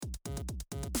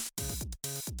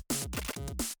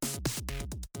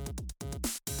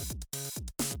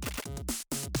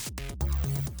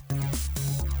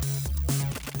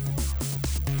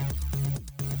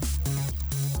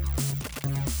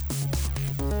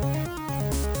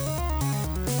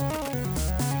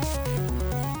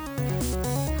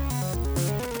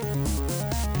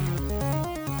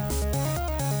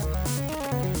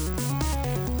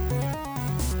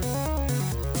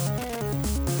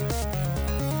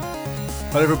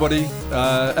Hi everybody,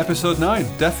 episode 9,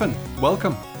 Defen,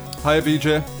 welcome. Hi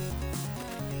VJ.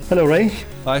 Hello Ray.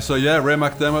 Hi, so yeah, Ray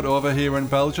McDermott over here in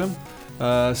Belgium,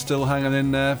 still hanging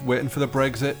in there, waiting for the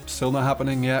Brexit, still not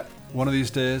happening yet, one of these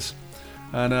days.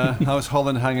 And how's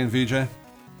Holland hanging, VJ?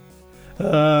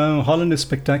 Holland is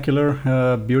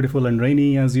spectacular, beautiful and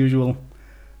rainy as usual.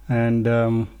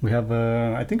 And we have,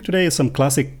 I think today is some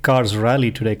classic cars rally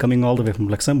today coming all the way from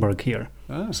Luxembourg here.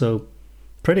 Ah. So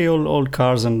pretty old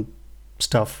cars and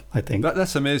stuff, I think.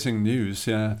 That's amazing news,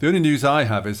 yeah. The only news I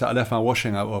have is that I left my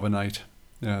washing out overnight.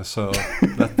 Yeah, so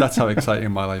that's how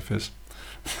exciting my life is.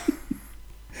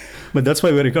 But that's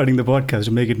why we're recording the podcast,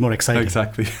 to make it more exciting.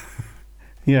 Exactly.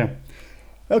 Yeah.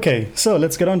 Okay, so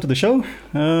let's get on to the show.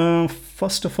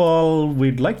 First of all,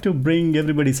 we'd like to bring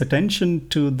everybody's attention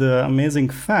to the amazing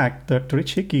fact that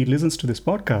Rich Hickey listens to this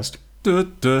podcast. Duh,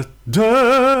 duh,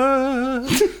 duh.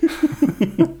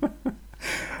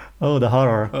 Oh, the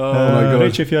horror. Oh my God.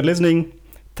 Rich, if you're listening,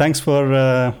 thanks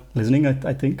for listening,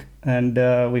 I think. And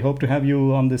we hope to have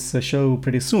you on this show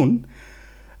pretty soon.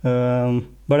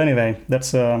 But anyway,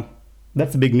 that's the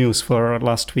big news for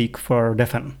last week for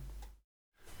Defen.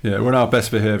 Yeah, we're on our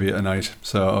best behaviour tonight,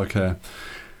 so okay.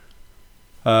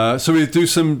 So we do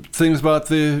some things about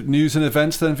the news and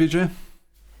events then, VJ?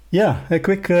 Yeah, a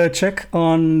quick check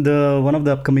on one of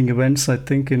the upcoming events, I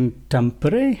think in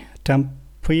Tampere,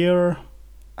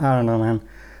 I don't know, man.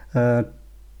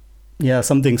 Yeah,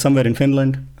 somewhere in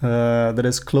Finland. There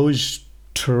is Closure.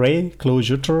 I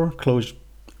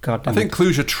think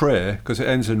Closure Tray, because it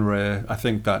ends in Ray. I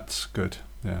think that's good.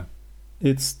 Yeah.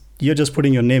 You're just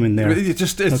putting your name in there. Okay.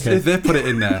 They put it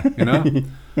in there, you know.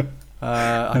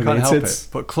 I can't help it.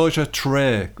 But Closure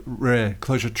Tray, Ray,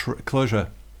 Closure Tray.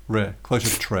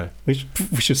 We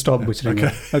should stop butchering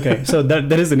it. Okay, so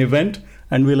there is an event,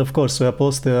 and we'll of course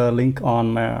post the link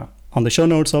on the show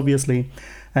notes, obviously.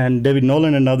 And David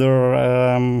Nolan and other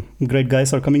great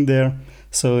guys are coming there.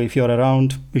 So if you're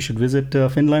around, you should visit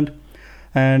Finland.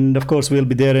 And of course, we'll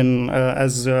be there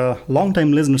as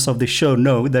long-time listeners of the show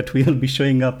know that we'll be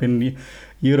showing up in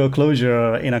Euro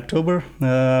Closure in October.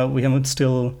 We haven't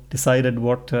still decided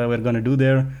what we're going to do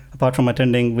there. Apart from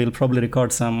attending, we'll probably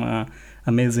record some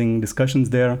amazing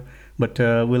discussions there, but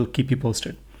we'll keep you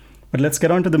posted. But let's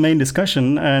get on to the main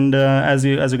discussion. And as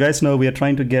you guys know, we are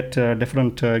trying to get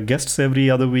different guests every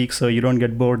other week, so you don't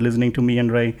get bored listening to me and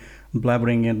Ray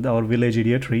blabbering in our village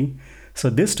idiotry. So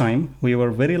this time, we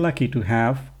were very lucky to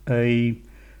have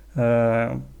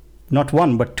not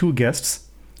one, but two guests.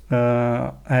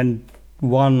 And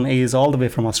one is all the way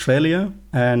from Australia,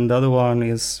 and the other one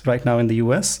is right now in the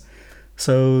US.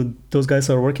 So those guys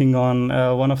are working on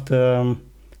one of the...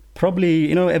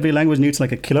 Probably, every language needs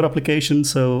like a killer application.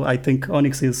 So I think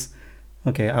Onyx is...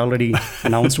 Okay, I already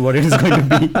announced what it is going to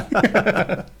be.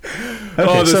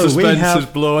 Okay, the suspense is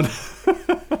blown.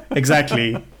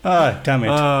 Exactly. Damn it.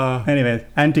 Anyway,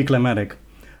 anticlimactic.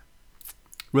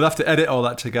 We'll have to edit all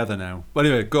that together now. But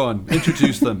anyway, go on.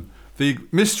 Introduce them. The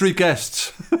mystery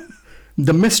guests.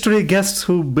 The mystery guests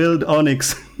who build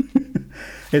Onyx.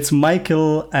 It's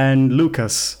Michael and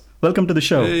Lucas. Welcome to the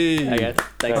show. Hey. Hi, guys.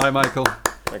 Thanks. Hi, Michael.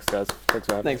 Thanks, guys.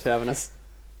 Thanks for having us.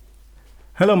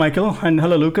 Hello, Michael, and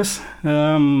hello, Lucas.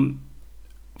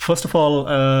 First of all,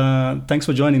 thanks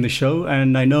for joining the show.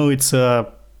 And I know it's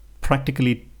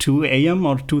practically 2 a.m.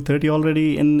 or 2:30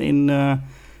 already in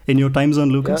your time zone,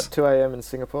 Lucas. Yeah, 2 a.m. in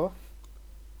Singapore.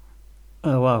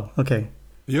 Oh, wow. Okay.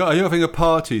 Are you having a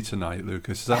party tonight,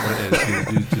 Lucas? Is that what it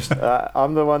is? You just...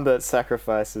 I'm the one that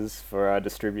sacrifices for our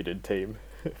distributed team.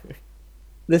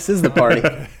 This is the party.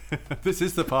 This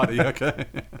is the party, okay.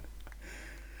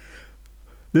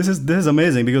 This is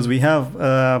amazing because we have,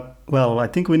 I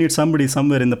think we need somebody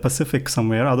somewhere in the Pacific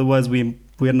somewhere. Otherwise, we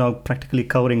are now practically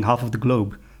covering half of the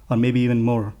globe, or maybe even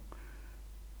more,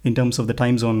 in terms of the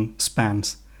time zone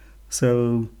spans.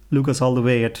 So Lucas all the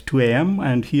way at 2 a.m.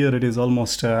 and here it is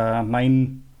almost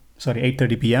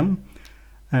 8:30 p.m.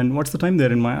 And what's the time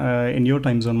there in your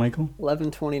time zone, Michael?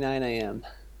 11:29 a.m.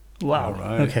 Wow.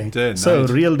 Right. Okay. So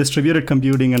real distributed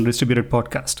computing and distributed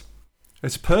podcast.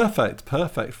 It's perfect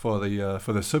for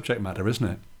the subject matter, isn't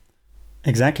it?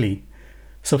 Exactly.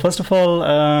 So first of all,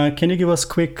 can you give us a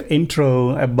quick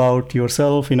intro about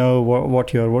yourself?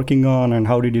 What you're working on and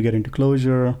how did you get into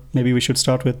Closure? Maybe we should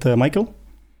start with Michael.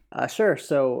 Sure.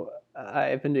 So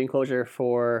I've been doing Closure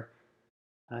for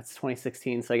it's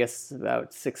 2016, so I guess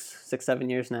about 7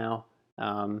 years now.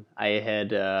 I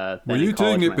had. Were you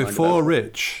doing it before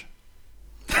Rich?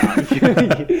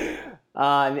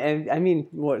 I mean,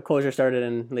 Closure started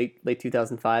in late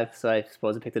 2005, so I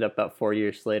suppose I picked it up about 4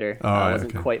 years later. I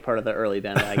wasn't quite part of the early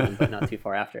bandwagon, but not too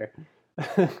far after.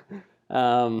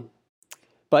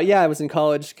 But yeah, I was in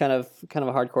college, kind of a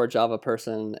hardcore Java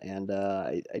person, and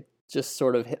I just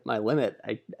sort of hit my limit.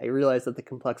 I realized that the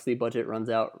complexity budget runs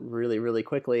out really, really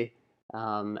quickly,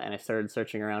 and I started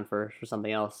searching around for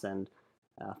something else, and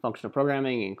functional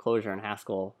programming and Clojure and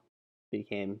Haskell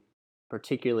became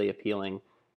particularly appealing,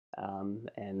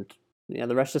 and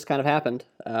the rest just kind of happened.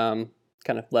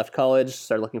 Kind of left college,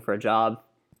 started looking for a job,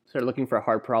 started looking for a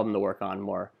hard problem to work on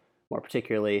more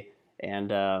particularly.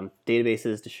 And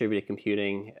databases, distributed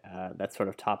computing, that sort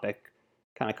of topic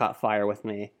kind of caught fire with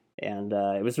me. And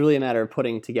it was really a matter of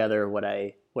putting together what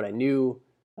I knew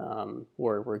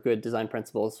were good design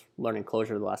principles, learning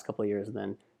Clojure the last couple of years, and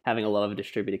then having a love of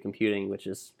distributed computing, which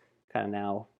is kind of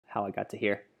now how I got to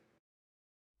here.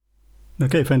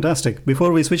 Okay, fantastic.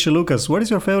 Before we switch to Lucas, what is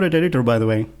your favorite editor, by the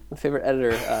way? My favorite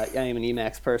editor, I am an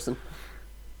Emacs person.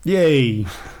 Yay!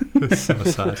 It's so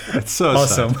sad. It's so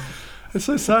awesome. sad. It's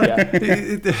so sad.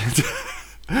 Yeah.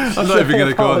 I'm not even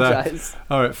going to go there.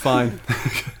 All right, fine.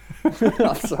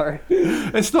 I'm sorry.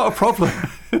 It's not a problem.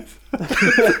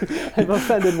 I've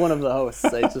offended one of the hosts.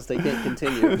 I can't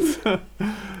continue. I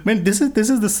mean, this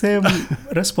is the same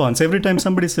response every time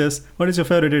somebody says, "What is your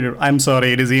favorite editor?" I'm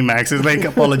sorry, it is Emacs. It's like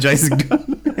apologizing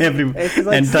to every it's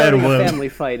like entire world. A family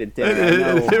fight at dinner.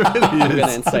 I know I'm going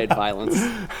to incite violence.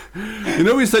 You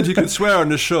know, we said you could swear on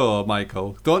the show,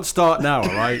 Michael. Don't start now, all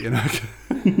right?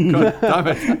 God damn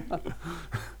it.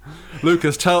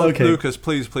 Lucas, Lucas,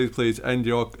 please end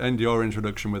your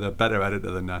introduction with a better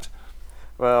editor than that.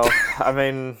 Well, I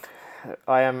mean,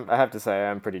 I have to say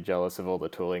I am pretty jealous of all the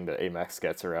tooling that Emacs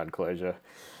gets around Clojure.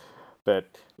 But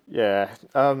yeah,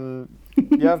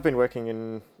 I've been working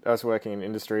in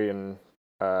industry and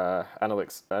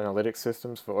analytics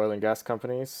systems for oil and gas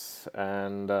companies,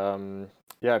 and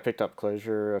I picked up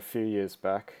Clojure a few years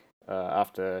back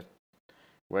after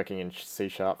working in C#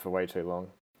 for way too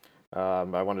long.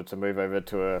 I wanted to move over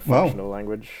to a functional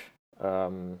language,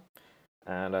 and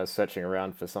I was searching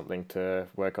around for something to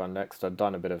work on next. I'd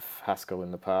done a bit of Haskell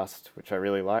in the past, which I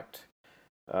really liked,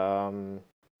 and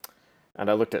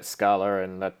I looked at Scala,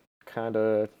 and that kind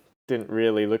of didn't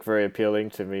really look very appealing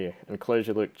to me, and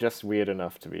Clojure looked just weird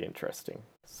enough to be interesting.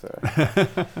 So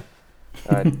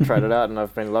I tried it out, and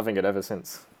I've been loving it ever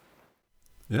since.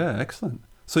 Yeah, excellent.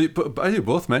 So you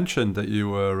both mentioned that you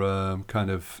were kind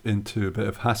of into a bit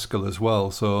of Haskell as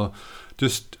well. So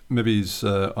just maybe as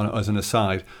an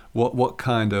aside, what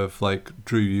kind of like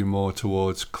drew you more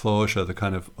towards Clojure, the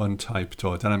kind of untyped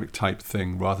or dynamic type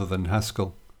thing, rather than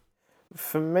Haskell?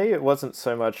 For me, it wasn't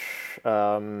so much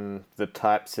the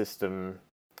type system.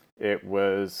 It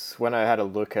was when I had a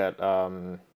look at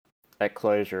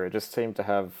Clojure, it just seemed to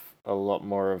have a lot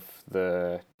more of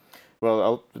the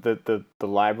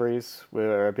libraries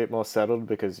were a bit more settled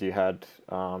because you had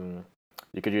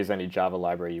you could use any Java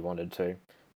library you wanted to,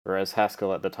 whereas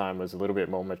Haskell at the time was a little bit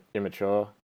more immature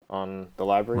on the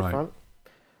library front.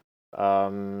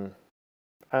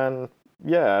 And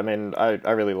yeah, I mean,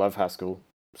 I really love Haskell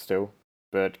still,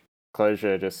 but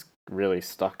Clojure just really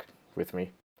stuck with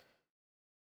me.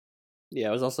 Yeah,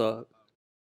 it was also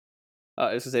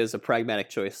I was going to say it was a pragmatic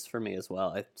choice for me as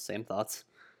well. Same thoughts.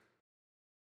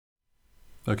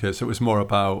 Okay, so it was more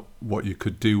about what you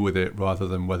could do with it rather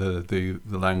than whether the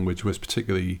language was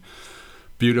particularly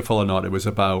beautiful or not. It was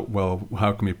about, well,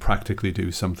 how can we practically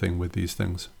do something with these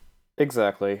things?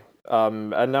 Exactly.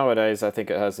 And nowadays, I think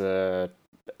it has an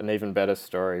even better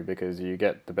story because you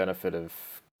get the benefit of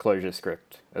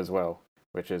ClojureScript as well,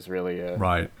 which is really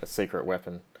a secret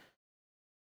weapon.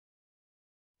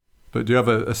 But do you have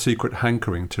a secret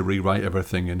hankering to rewrite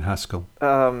everything in Haskell?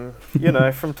 From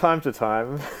time to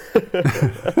time.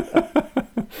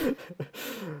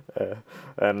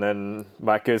 And then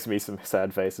Mike gives me some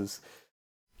sad faces.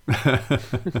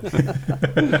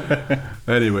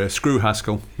 Anyway, screw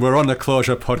Haskell. We're on the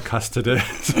Clojure podcast today.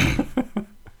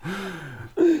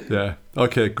 Yeah.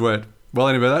 Okay, great. Well,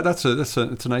 anyway, it's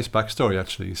a nice backstory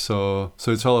actually. So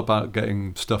it's all about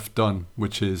getting stuff done,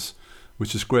 which is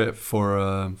great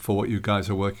for what you guys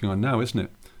are working on now, isn't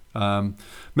it?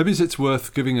 Maybe it's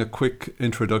worth giving a quick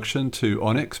introduction to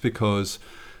Onyx because,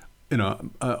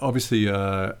 obviously,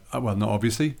 not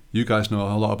obviously, you guys know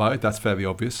a lot about it. That's fairly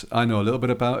obvious. I know a little bit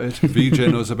about it. VJ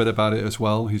knows a bit about it as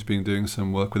well. He's been doing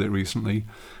some work with it recently.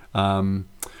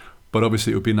 But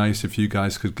obviously, it would be nice if you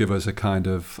guys could give us a kind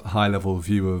of high-level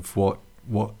view of what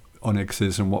Onyx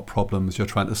is and what problems you're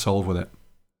trying to solve with it.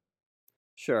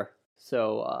 Sure.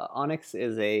 So Onyx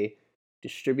is a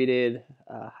distributed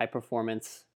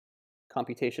high-performance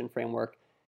computation framework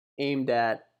aimed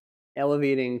at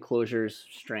elevating Clojure's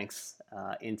strengths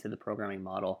into the programming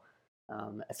model.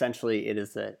 Essentially,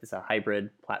 it's a hybrid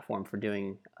platform for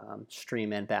doing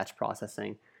stream and batch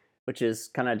processing, which is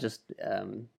kind of just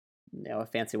a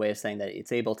fancy way of saying that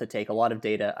it's able to take a lot of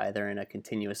data either in a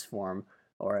continuous form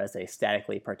or as a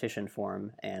statically partitioned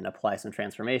form and apply some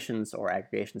transformations or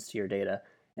aggregations to your data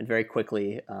and very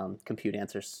quickly compute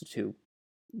answers to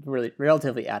really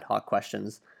relatively ad hoc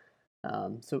questions.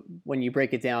 So when you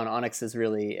break it down, Onyx is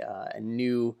really a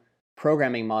new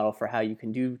programming model for how you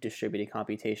can do distributed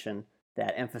computation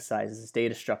that emphasizes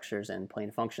data structures and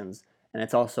plain functions, and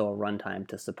it's also a runtime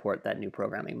to support that new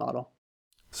programming model.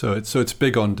 So it's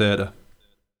big on data.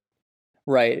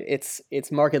 Right.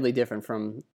 It's markedly different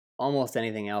from almost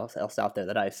anything else out there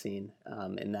that I've seen,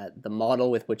 in that the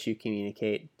model with which you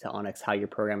communicate to Onyx how your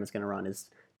program is going to run is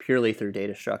purely through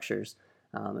data structures.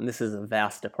 And this is a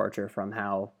vast departure from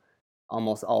how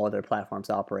almost all other platforms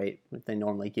operate. They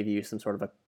normally give you some sort of a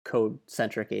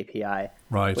code-centric API,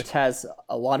 right, which has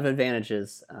a lot of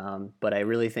advantages. But I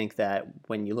really think that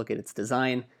when you look at its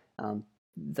design,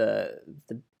 the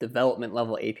development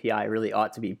level API really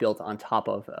ought to be built on top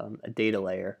of a data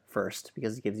layer first,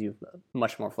 because it gives you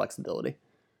much more flexibility.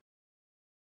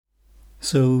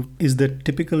 So is the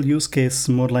typical use case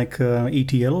more like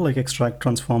ETL, like extract,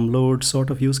 transform, load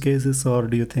sort of use cases, or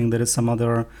do you think there is some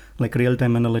other like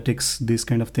real-time analytics, these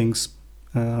kind of things?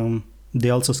 They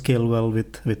also scale well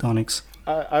with Onyx.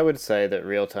 I would say that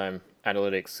real-time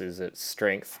analytics is its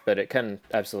strength, but it can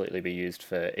absolutely be used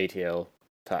for ETL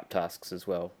type tasks as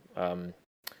well.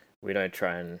 We don't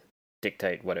try and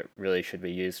dictate what it really should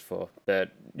be used for,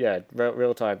 but yeah,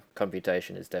 real-time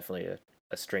computation is definitely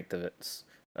a strength of its.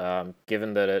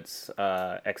 Given that its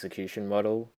execution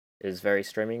model is very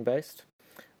streaming based,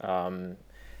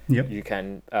 you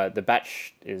can the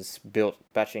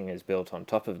batching is built on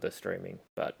top of the streaming,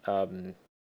 but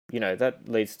that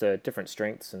leads to different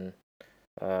strengths and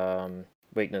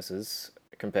weaknesses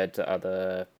compared to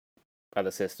other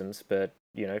systems, but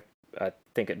I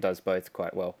think it does both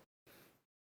quite well.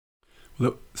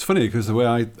 Well, it's funny because the way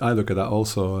I look at that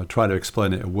also, I try to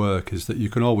explain it at work, is that you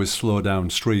can always slow down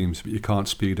streams, but you can't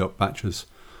speed up batches.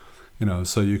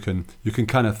 So you can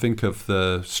kind of think of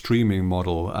the streaming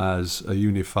model as a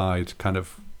unified kind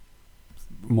of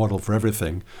model for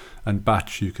everything, and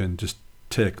batch, you can just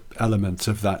take elements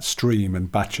of that stream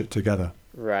and batch it together.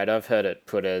 Right, I've heard it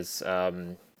put as,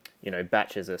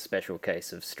 batch is a special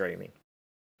case of streaming.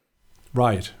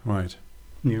 Right.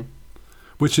 Yeah.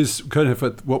 Which is kind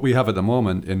of what we have at the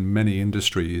moment in many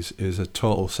industries is a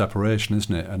total separation,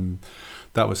 isn't it? And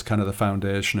that was kind of the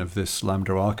foundation of this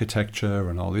Lambda architecture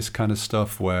and all this kind of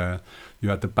stuff, where you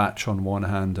had the batch on one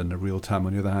hand and the real time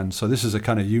on the other hand. So this is a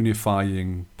kind of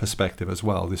unifying perspective as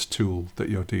well. This tool that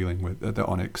you're dealing with, the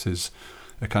Onyx, is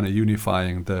a kind of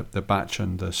unifying the batch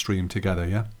and the stream together,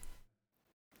 yeah?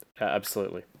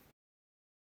 Absolutely.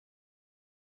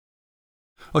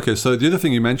 Okay, so the other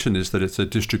thing you mentioned is that it's a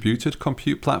distributed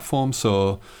compute platform.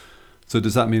 So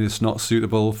does that mean it's not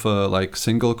suitable for like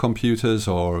single computers?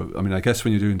 Or, I mean, I guess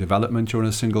when you're doing development, you're on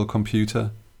a single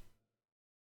computer.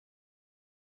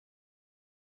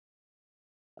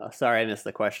 Sorry, I missed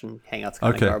the question. Hangout's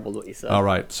kind of garbled what you said. All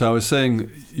right. So I was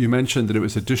saying, you mentioned that it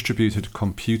was a distributed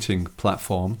computing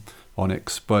platform,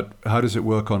 Onyx, but how does it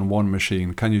work on one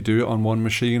machine? Can you do it on one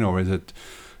machine, or is it...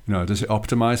 does it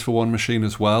optimize for one machine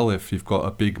as well if you've got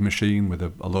a big machine with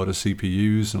a lot of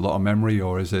CPUs and a lot of memory,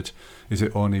 or is it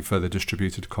only for the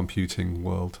distributed computing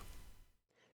world?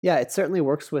 Yeah, it certainly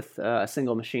works with a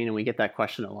single machine, and we get that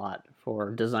question a lot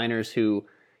for designers who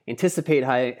anticipate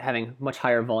having much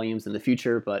higher volumes in the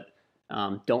future, but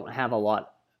don't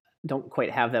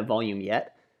quite have that volume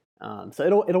yet.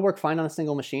 So it'll work fine on a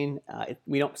single machine.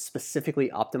 We don't specifically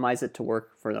optimize it to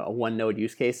work for a one node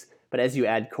use case. But as you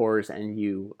add cores and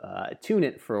you tune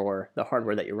it for the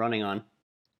hardware that you're running on,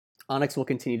 Onyx will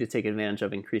continue to take advantage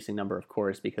of increasing number of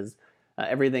cores, because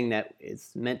everything that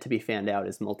is meant to be fanned out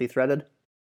is multi-threaded.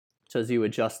 So as you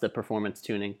adjust the performance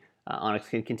tuning, Onyx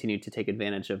can continue to take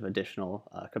advantage of additional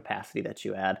capacity that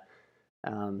you add.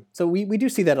 So we do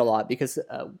see that a lot, because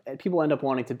people end up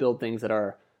wanting to build things that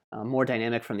are more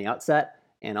dynamic from the outset,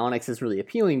 and Onyx is really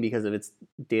appealing because of its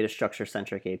data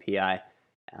structure-centric API.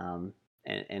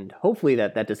 And hopefully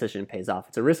that decision pays off.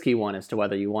 It's a risky one as to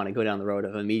whether you want to go down the road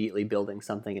of immediately building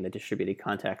something in a distributed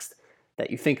context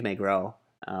that you think may grow,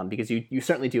 because you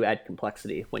certainly do add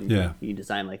complexity when you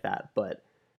design like that. But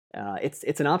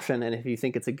it's an option, and if you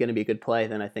think it's going to be a good play,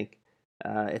 then I think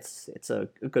it's a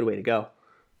good way to go.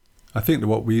 I think that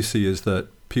what we see is that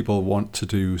people want to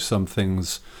do some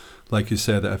things, like you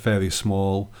say, that are fairly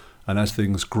small, and as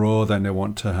things grow, then they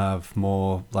want to have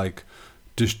more like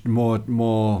just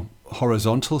more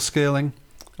horizontal scaling.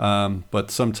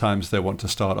 But sometimes they want to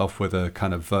start off with a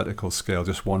kind of vertical scale,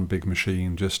 just one big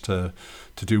machine, just to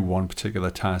do one particular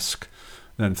task,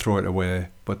 then throw it away.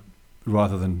 But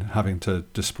rather than having to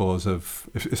dispose of,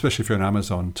 especially if you're on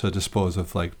Amazon, to dispose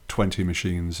of like 20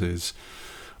 machines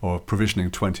or provisioning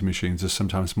 20 machines is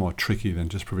sometimes more tricky than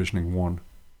just provisioning one.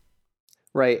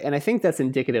 Right, and I think that's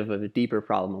indicative of a deeper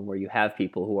problem where you have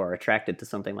people who are attracted to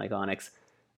something like Onyx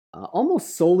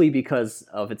almost solely because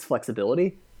of its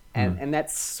flexibility. And that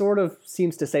sort of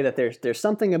seems to say that there's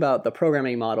something about the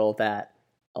programming model that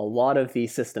a lot of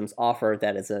these systems offer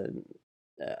that is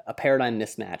a paradigm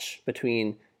mismatch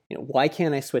between, why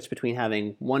can't I switch between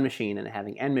having one machine and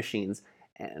having n machines,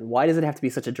 and why does it have to be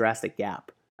such a drastic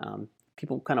gap?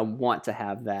 People kind of want to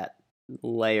have that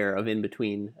layer of in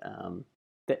between,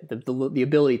 the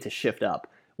ability to shift up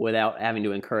without having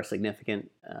to incur a significant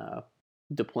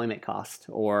deployment cost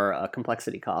or a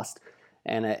complexity cost.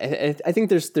 And I think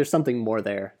there's something more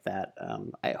there that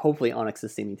hopefully Onyx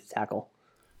is seeming to tackle.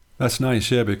 That's nice,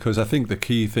 yeah, because I think the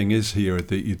key thing is here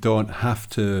that you don't have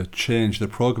to change the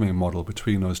programming model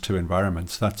between those two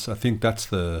environments. I think that's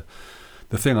the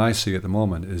thing I see at the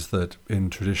moment, is that in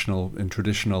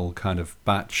traditional kind of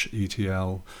batch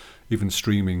ETL, even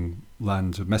streaming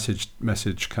land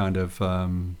message kind of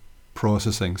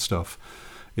processing stuff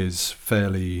is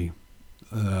fairly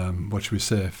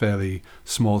fairly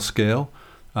small scale.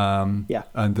 And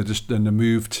the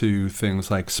move to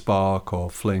things like Spark or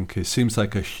Flink, it seems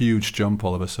like a huge jump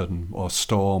all of a sudden, or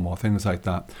Storm or things like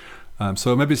that.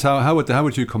 So maybe how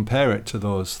would you compare it to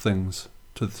those things,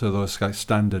 to those like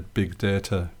standard big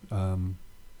data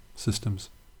systems?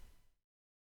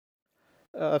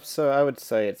 So I would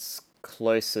say it's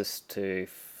closest to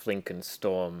Flink and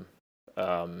Storm,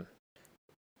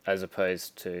 as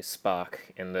opposed to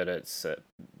Spark, in that it's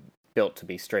built to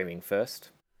be streaming first.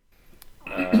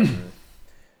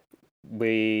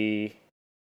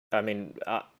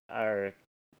 Our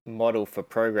model for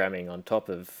programming on top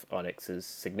of Onyx is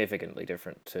significantly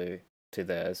different to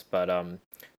theirs, but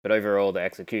overall the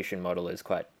execution model is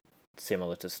quite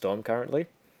similar to Storm currently,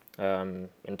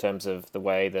 in terms of the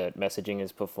way that messaging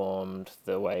is performed,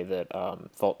 the way that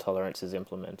fault tolerance is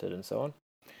implemented, and so on.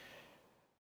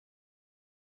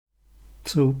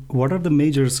 So what are the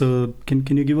major,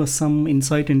 can you give us some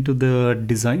insight into the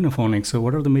design of Onyx? So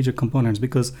what are the major components?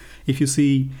 Because if you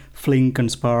see Flink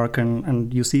and Spark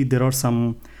and you see there are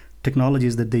some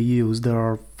technologies that they use that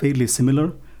are fairly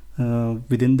similar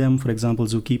within them, for example,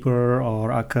 Zookeeper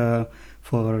or Akka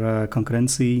for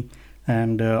concurrency.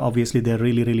 And obviously they're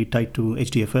really, really tied to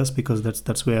HDFS because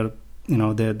that's where,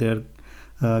 they're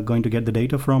going to get the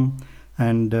data from.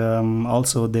 And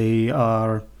also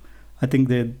I think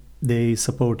they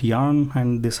support Yarn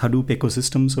and this Hadoop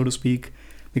ecosystem, so to speak,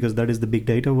 because that is the big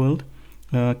data world.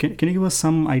 Can you give us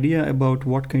some idea about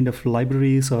what kind of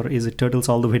libraries, or is it turtles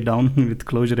all the way down with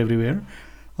Clojure everywhere?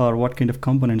 Or what kind of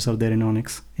components are there in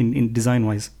Onyx in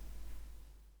design-wise?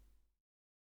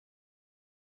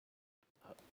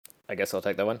 I guess I'll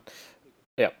take that one.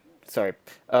 Yeah, sorry.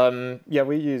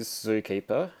 We use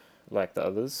Zookeeper like the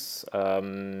others.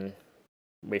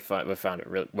 We found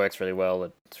it works really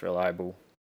well. It's reliable.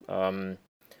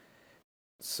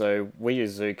 So we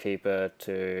use Zookeeper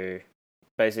to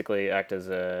basically act as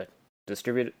a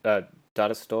distributed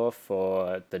data store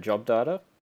for the job data.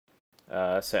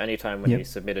 So anytime when you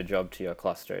submit a job to your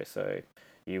cluster, so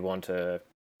you want to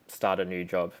start a new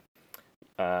job,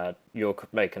 you'll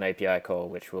make an API call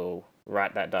which will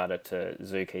write that data to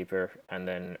Zookeeper and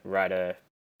then write a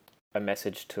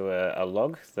message to a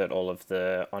log that all of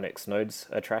the Onyx nodes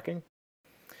are tracking.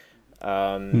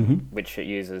 Which it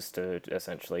uses to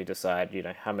essentially decide,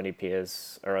 how many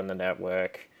peers are on the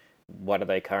network, what are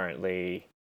they currently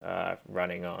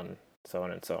running on, so on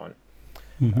and so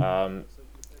on.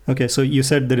 Okay, so you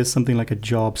said there is something like a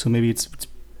job, so maybe it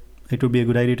would be a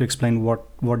good idea to explain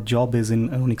what job is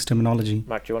in Onyx terminology.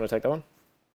 Mike, do you want to take that one?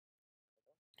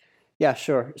 Yeah,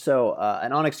 sure. So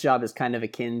an Onyx job is kind of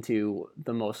akin to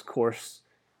the most coarse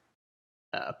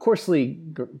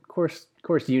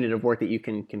unit of work that you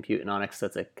can compute in Onyx.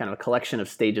 That's a kind of a collection of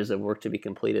stages of work to be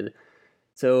completed.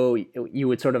 So you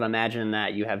would sort of imagine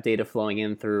that you have data flowing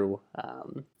in through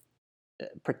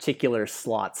particular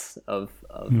slots of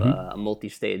a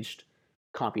multi-staged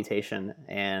computation,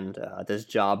 and this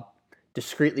job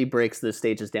discretely breaks the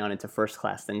stages down into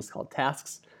first-class things called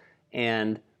tasks,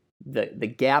 and the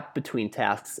gap between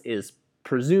tasks is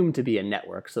presumed to be a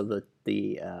network. So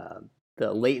the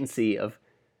latency of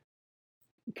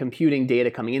computing data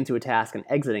coming into a task and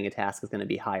exiting a task is going to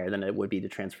be higher than it would be to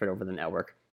transfer it over the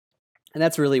network. And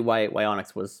that's really why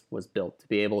Onyx was built, to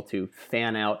be able to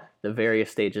fan out the various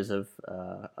stages of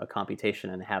a computation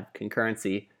and have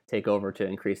concurrency take over to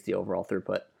increase the overall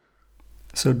throughput.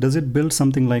 So does it build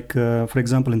something like, for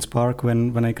example, in Spark,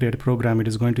 when I create a program, it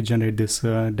is going to generate this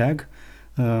DAG,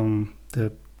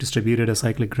 the distributed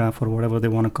acyclic graph or whatever they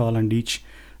want to call, and each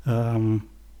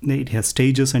it has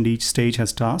stages and each stage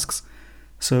has tasks.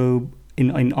 So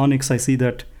in Onyx, I see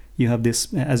that you have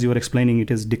this, as you were explaining,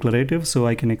 it is declarative. So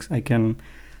I can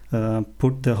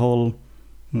put the whole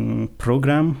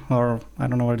program, or I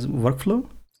don't know what is it, workflow.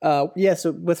 Yeah.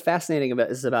 So what's fascinating about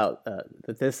is that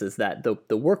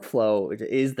the workflow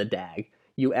is the DAG.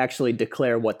 You actually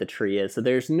declare what the tree is. So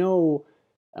there's no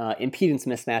impedance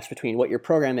mismatch between what your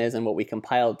program is and what we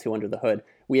compiled to under the hood.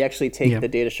 We actually take the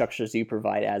data structures you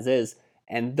provide as is,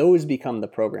 and those become the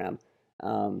program.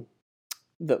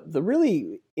 The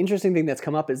really interesting thing that's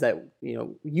come up is that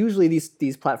usually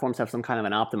these platforms have some kind of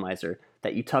an optimizer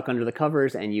that you tuck under the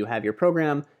covers, and you have your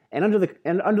program. And under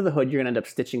the hood, you're going to end up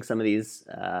stitching some of these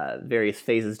various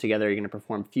phases together. You're going to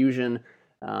perform fusion.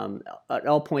 At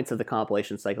all points of the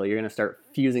compilation cycle, you're going to start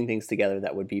fusing things together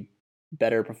that would be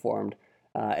better performed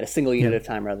at a single unit of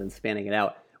time rather than spanning it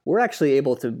out. We're actually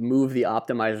able to move the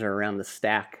optimizer around the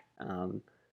stack.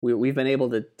 We've been able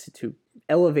to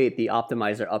elevate the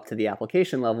optimizer up to the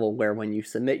application level, where when you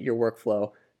submit your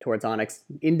workflow towards Onyx,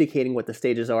 indicating what the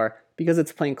stages are, because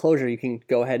it's plain Clojure, you can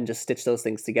go ahead and just stitch those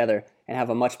things together and have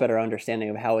a much better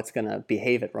understanding of how it's going to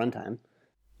behave at runtime.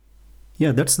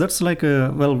 Yeah, that's like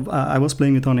I was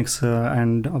playing with Onyx,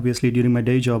 and obviously during my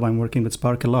day job, I'm working with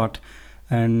Spark a lot.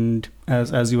 And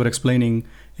as you were explaining,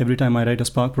 every time I write a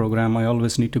Spark program, I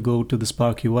always need to go to the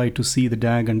Spark UI to see the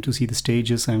DAG and to see the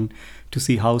stages and to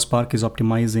see how Spark is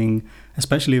optimizing,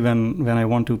 especially when I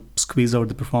want to squeeze out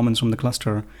the performance from the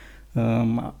cluster.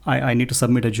 I need to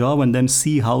submit a job and then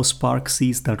see how Spark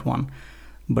sees that one.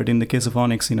 But in the case of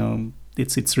Onyx,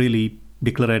 it's really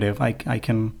declarative. I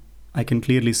can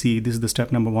clearly see this is the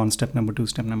step number 1, step number 2,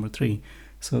 step number 3.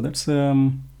 So that's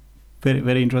very,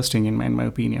 very interesting in my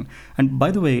opinion. And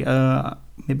by the way,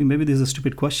 maybe this is a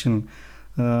stupid question.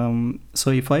 So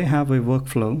if I have a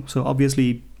workflow, so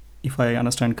obviously, if I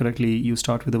understand correctly, you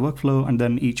start with a workflow, and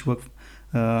then each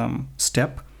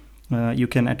step, you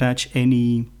can attach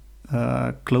any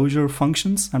Clojure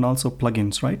functions and also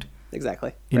plugins, right?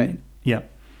 Exactly. Right. Yeah.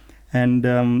 And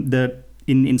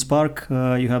in Spark,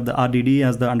 you have the RDD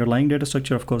as the underlying data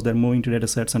structure. Of course, they're moving to data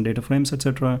sets and data frames,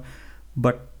 etc.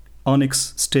 But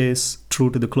Onyx stays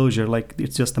true to the Clojure, like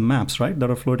it's just the maps, right,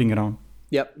 that are floating around.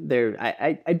 Yep.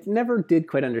 I never did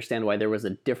quite understand why there was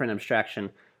a different abstraction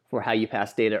for how you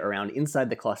pass data around inside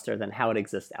the cluster than how it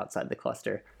exists outside the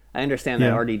cluster. I understand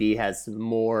that RDD has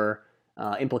more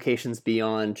implications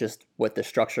beyond just what the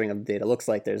structuring of the data looks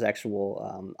like. There's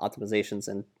actual optimizations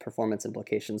and performance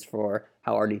implications for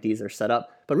how RDDs are set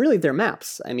up. But really, they're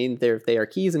maps. I mean, they are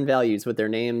keys and values with their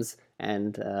names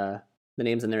and the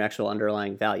names and their actual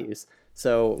underlying values.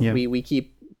 So we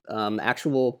keep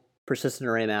actual persistent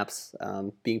array maps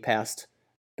being passed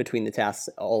between the tasks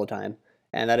all the time.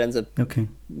 And that ends up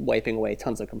wiping away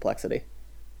tons of complexity.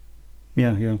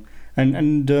 Yeah.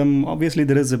 And obviously,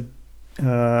 there is a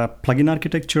plugin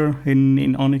architecture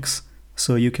in Onyx,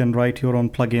 so you can write your own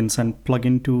plugins and plug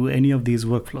into any of these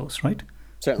workflows, right?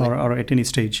 Certainly. Or at any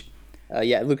stage.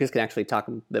 Lucas can actually talk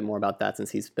a bit more about that,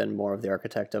 since he's been more of the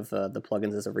architect of the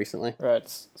plugins as of recently. Right.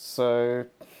 So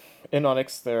in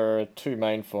Onyx, there are two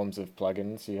main forms of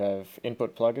plugins. You have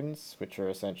input plugins, which are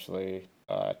essentially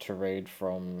to read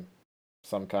from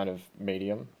some kind of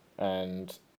medium,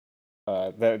 and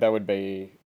that would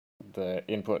be the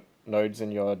input nodes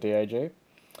in your DAG,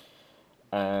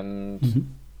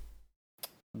 and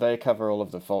they cover all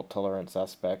of the fault tolerance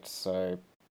aspects. So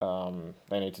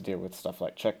they need to deal with stuff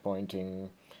like checkpointing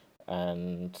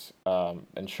and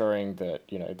ensuring that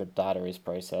the data is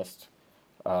processed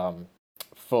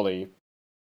fully.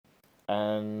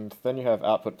 And then you have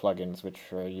output plugins, which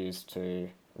are used to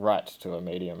write to a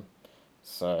medium.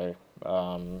 So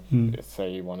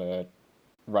say you want to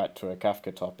write to a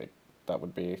Kafka topic, that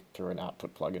would be through an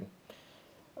output plugin.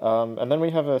 And then we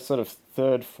have a sort of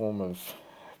third form of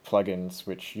plugins,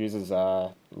 which uses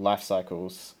our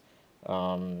lifecycles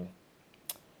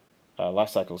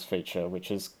feature,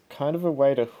 which is kind of a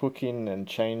way to hook in and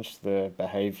change the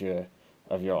behavior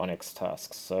of your Onyx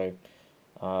tasks. So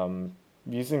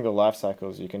using the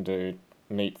lifecycles, you can do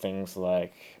neat things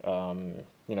like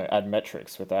add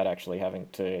metrics without actually having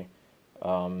to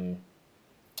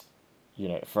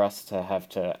for us to have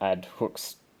to add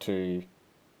hooks to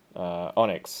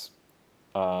Onyx,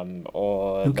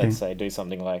 or let's say do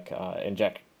something like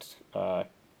inject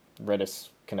Redis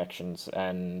connections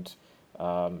and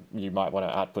you might want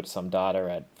to output some data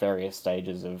at various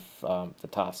stages of the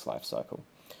task lifecycle.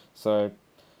 So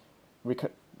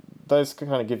those can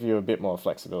kind of give you a bit more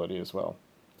flexibility as well.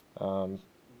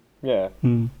 Yeah.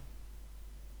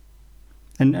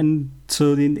 And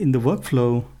so in the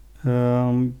workflow,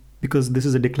 because this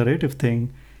is a declarative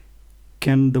thing,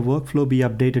 can the workflow be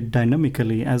updated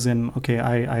dynamically? As in, okay,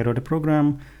 I wrote a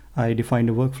program, I defined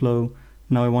a workflow,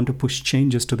 now I want to push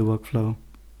changes to the workflow.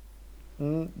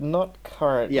 Not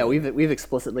currently. Yeah, we've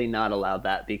explicitly not allowed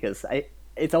that because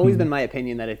it's always been my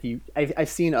opinion that if I've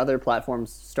seen other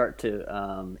platforms start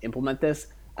to implement this.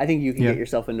 I think you can get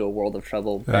yourself into a world of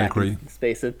trouble back in the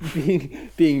space of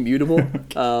being mutable.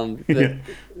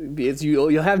 Because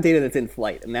you'll have data that's in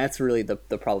flight, and that's really the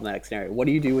problematic scenario. What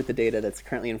do you do with the data that's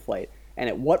currently in flight? And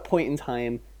at what point in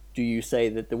time do you say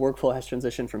that the workflow has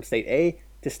transitioned from state A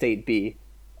to state B?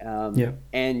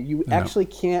 And you actually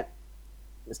can't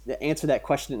answer that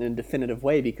question in a definitive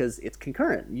way because it's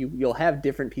concurrent. You'll have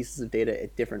different pieces of data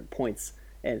at different points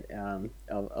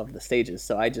of the stages.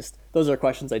 So those are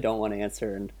questions I don't want to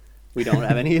answer, and we don't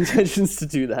have any intentions to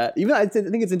do that. Even I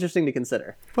think it's interesting to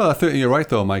consider. Well, I think you're right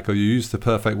though, Michael. You used the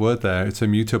perfect word there. It's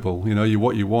immutable.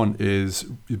 What you want is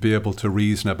you be able to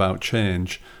reason about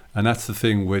change, and that's the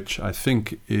thing which I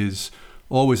think is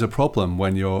always a problem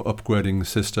when you're upgrading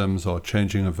systems or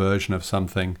changing a version of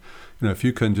something. If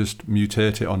you can just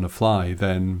mutate it on the fly,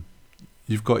 then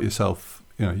you've got yourself,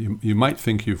 you might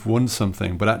think you've won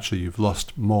something, but actually you've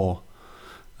lost more.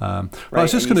 I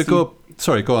was just going to go...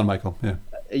 Sorry, go on, Michael. Yeah.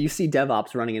 You see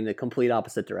DevOps running in the complete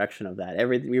opposite direction of that.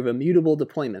 We have immutable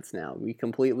deployments now.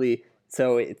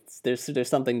 There's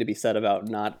something to be said about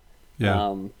not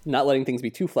letting things be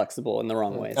too flexible in the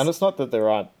wrong ways. And it's not that there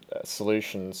aren't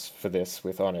solutions for this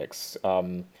with Onyx.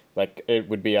 It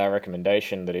would be our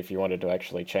recommendation that if you wanted to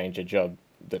actually change a job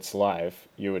that's live,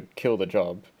 you would kill the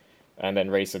job and then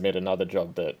resubmit another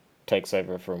job that takes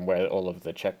over from where all of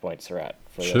the checkpoints are at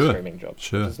for your streaming job.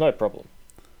 Sure. There's no problem.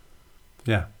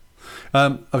 Yeah.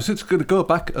 I was just going to go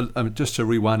back just to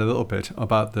rewind a little bit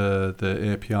about the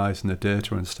APIs and the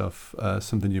data and stuff.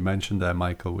 Something you mentioned there,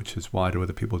 Michael, which is why do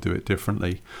other people do it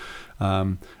differently?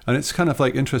 And it's kind of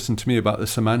like interesting to me about the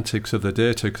semantics of the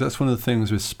data, because that's one of the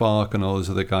things with Spark and all those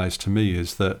other guys to me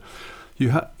is that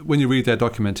when you read their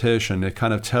documentation, they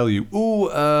kind of tell you,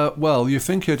 well, you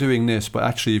think you're doing this, but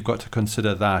actually you've got to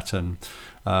consider that. And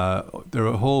there are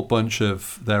a whole bunch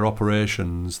of their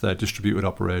operations, their distributed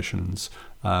operations.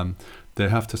 They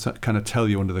have to kind of tell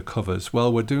you under the covers,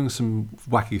 well, we're doing some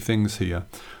wacky things here.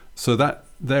 So that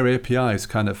their APIs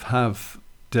kind of have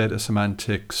data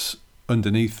semantics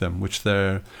underneath them, which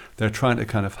they're trying to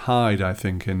kind of hide, I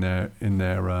think, in their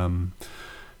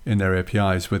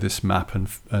APIs with this map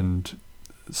and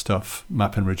stuff,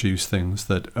 map and reduce things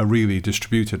that are really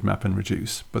distributed map and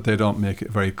reduce, but they don't make it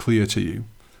very clear to you.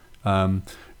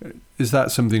 Is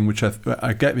that something which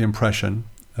I get the impression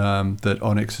that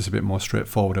Onyx is a bit more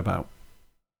straightforward about?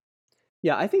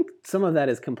 Yeah, I think some of that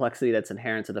is complexity that's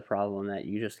inherent to the problem that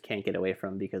you just can't get away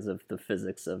from because of the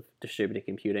physics of distributed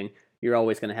computing. You're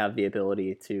always going to have the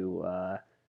ability to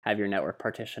have your network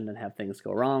partitioned and have things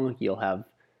go wrong. You'll have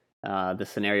the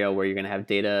scenario where you're going to have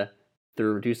data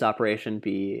through reduce operation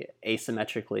be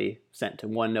asymmetrically sent to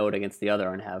one node against the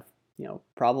other and have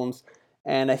problems.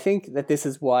 And I think that this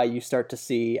is why you start to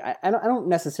see, I don't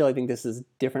necessarily think this is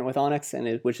different with Onyx,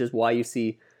 which is why you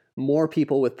see more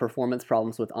people with performance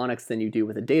problems with Onyx than you do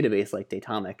with a database like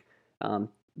Datomic.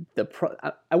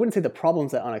 I wouldn't say the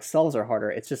problems that Onyx solves are harder,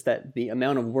 it's just that the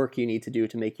amount of work you need to do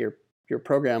to make your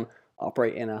program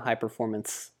operate in a high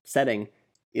performance setting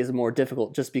is more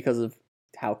difficult just because of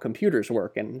how computers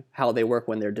work and how they work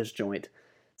when they're disjoint.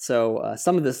 So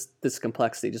some of this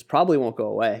complexity just probably won't go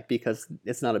away because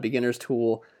it's not a beginner's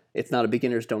tool, it's not a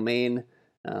beginner's domain.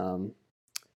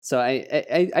 So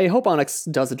I hope Onyx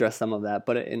does address some of that,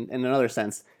 but in another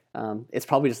sense, it's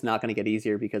probably just not going to get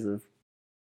easier because of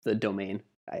the domain,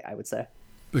 I would say.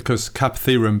 Because cap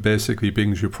theorem basically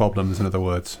brings you problems, in other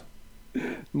words.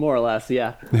 More or less,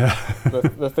 yeah. Yeah.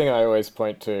 The thing I always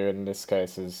point to in this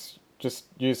case is just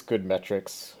use good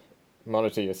metrics,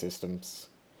 monitor your systems.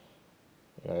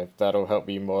 That'll help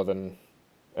you more than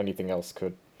anything else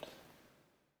could.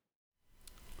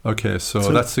 Okay,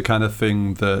 so that's the kind of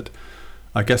thing that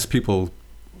I guess people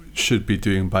should be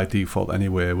doing by default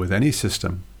anyway with any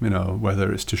system,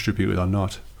 whether it's distributed or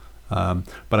not.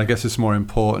 But I guess it's more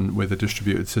important with a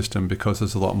distributed system because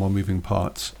there's a lot more moving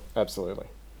parts. Absolutely.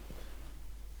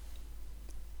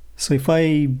 So if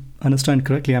I understand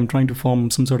correctly, I'm trying to form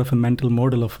some sort of a mental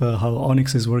model of how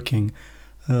Onyx is working.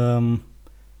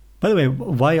 By the way,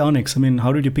 why Onyx? I mean,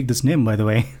 how did you pick this name, by the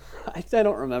way? I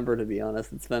don't remember, to be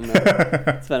honest. It's been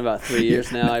about 3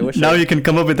 years now. I wish. Now you can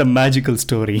come up with a magical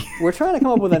story. We're trying to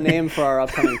come up with a name for our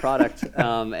upcoming product,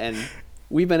 and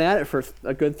we've been at it for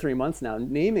a good 3 months now.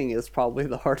 Naming is probably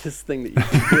the hardest thing that you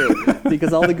can do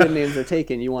because all the good names are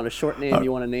taken. You want a short name,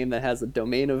 you want a name that has a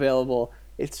domain available.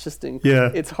 It's just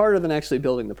it's harder than actually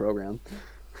building the program.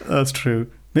 That's true.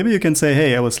 Maybe you can say,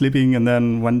 hey, I was sleeping and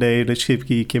then one day Rich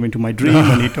Hipke came into my dream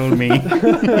and he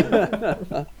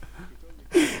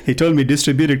told me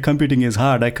distributed computing is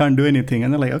hard. I can't do anything.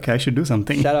 And they're like, okay, I should do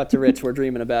something. Shout out to Rich. We're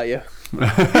dreaming about you.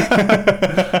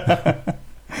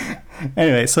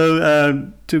 Anyway,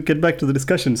 so to get back to the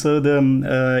discussion, so the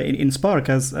in Spark,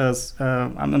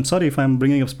 I'm sorry if I'm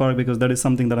bringing up Spark because that is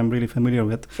something that I'm really familiar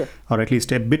with, sure. Or at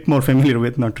least a bit more familiar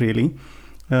with, not really.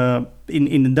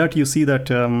 In that you see that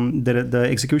the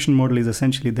execution model is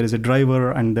essentially there is a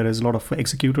driver and there is a lot of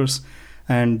executors,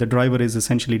 and the driver is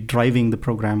essentially driving the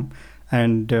program,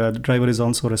 and the driver is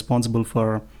also responsible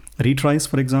for retries,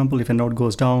 for example, if a node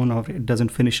goes down or it doesn't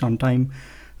finish on time.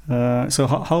 So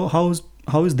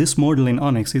how is this model in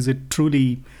Onyx? Is it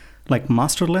truly like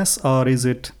masterless, or is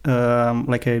it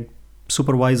like a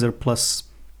supervisor plus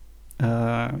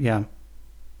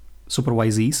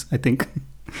supervisees, I think?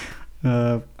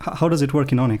 How does it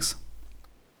work in Onyx?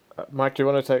 Mike, do you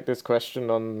want to take this question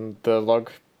on the log?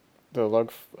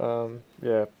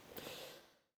 Yeah.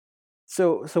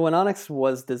 So when Onyx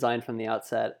was designed from the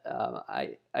outset,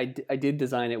 I did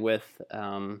design it with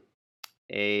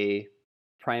a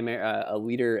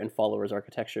leader and followers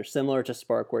architecture, similar to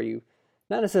Spark, where you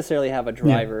not necessarily have a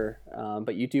driver,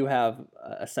 but you do have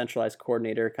a centralized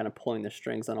coordinator kind of pulling the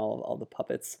strings on all the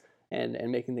puppets and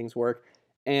making things work.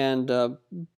 And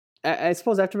I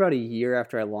suppose after about a year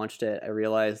after I launched it, I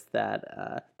realized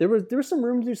that there was some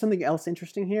room to do something else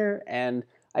interesting here, and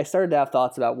I started to have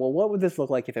thoughts about, well, what would this look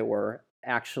like if it were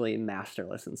actually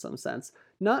masterless in some sense?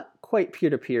 Not quite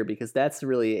peer-to-peer, because that's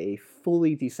really a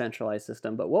fully decentralized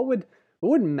system, but what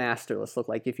would masterless look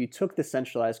like if you took the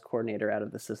centralized coordinator out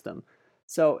of the system?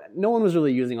 So no one was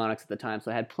really using Onyx at the time, so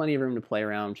I had plenty of room to play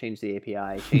around, change the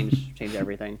API, change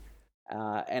everything.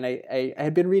 And I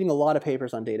had been reading a lot of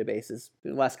papers on databases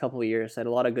the last couple of years. I had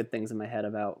a lot of good things in my head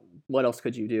about what else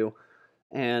could you do.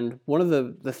 And one of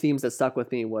the themes that stuck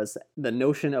with me was the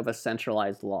notion of a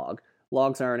centralized log.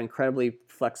 Logs are an incredibly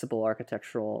flexible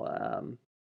architectural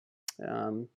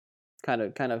kind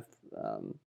of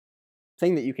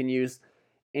thing that you can use.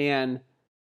 And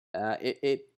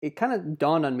it kind of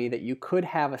dawned on me that you could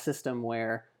have a system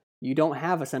where you don't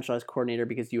have a centralized coordinator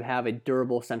because you have a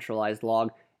durable centralized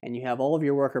log, and you have all of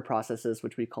your worker processes,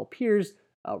 which we call peers,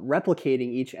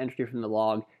 replicating each entry from the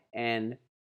log and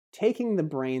taking the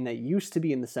brain that used to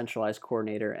be in the centralized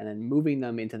coordinator and then moving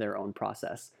them into their own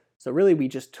process. So really, we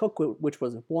just took which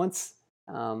was once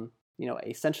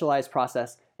a centralized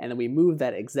process, and then we moved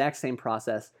that exact same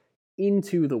process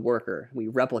into the worker. We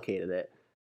replicated it,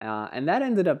 and that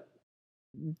ended up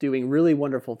doing really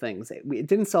wonderful things. It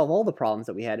didn't solve all the problems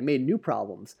that we had. It made new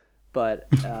problems, but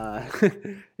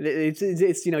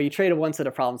it's you trade one set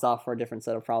of problems off for a different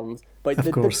set of problems. But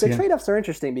the trade-offs are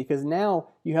interesting because now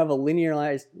you have a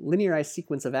linearized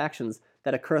sequence of actions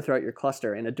that occur throughout your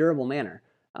cluster in a durable manner.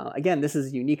 Again, this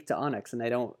is unique to Onyx, and I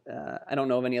don't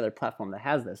know of any other platform that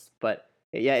has this. But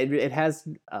it has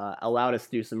allowed us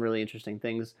to do some really interesting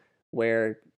things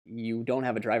where you don't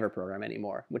have a driver program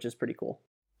anymore, which is pretty cool.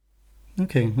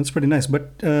 Okay, that's pretty nice.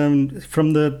 But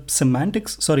from the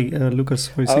semantics, sorry,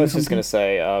 Lucas, were you saying I was something? just going to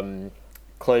say,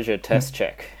 Clojure test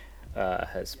check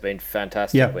has been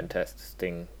fantastic when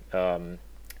testing,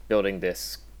 building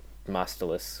this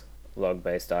masterless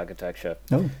log-based architecture.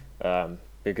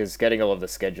 Because getting all of the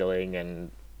scheduling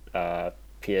and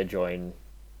peer join,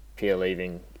 peer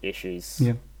leaving issues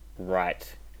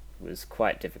right was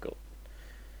quite difficult.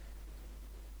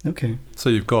 Okay. So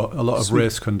you've got a lot of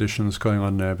race conditions going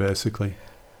on there, basically.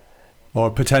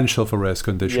 Or potential for race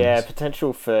conditions. Yeah,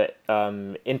 potential for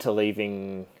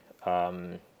interleaving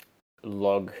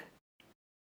log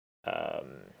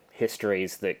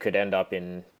histories that could end up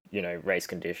in, race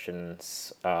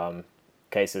conditions,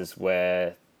 cases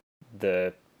where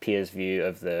the peer's view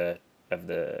of the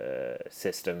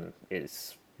system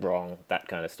is wrong, that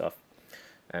kind of stuff.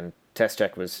 And test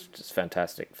check was just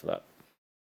fantastic for that.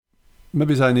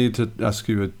 Maybe I need to ask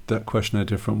you that question a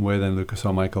different way than Lucas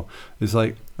or Michael. It's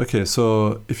like, okay,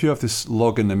 so if you have this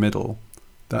log in the middle,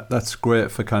 that's great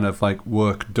for kind of like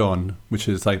work done, which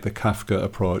is like the Kafka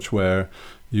approach where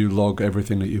you log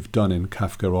everything that you've done in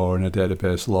Kafka or in a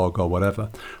database log or whatever.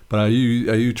 But are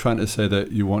you trying to say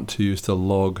that you want to use the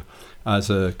log as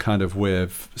a kind of way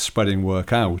of spreading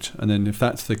work out? And then if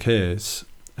that's the case,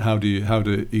 how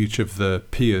do each of the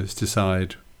peers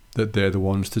decide that they're the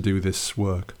ones to do this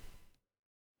work?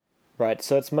 Right,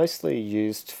 so it's mostly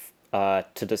used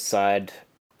to decide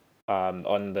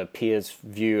on the peers'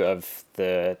 view of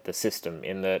the system,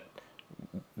 in that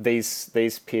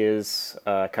these peers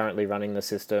are currently running the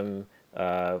system,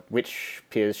 which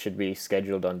peers should be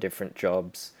scheduled on different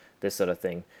jobs, this sort of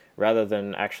thing, rather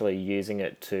than actually using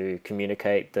it to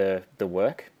communicate the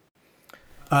work.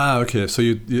 Okay. So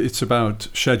it's about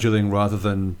scheduling rather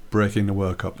than breaking the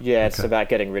work up. Yeah, okay. It's about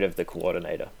getting rid of the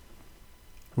coordinator.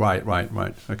 Right.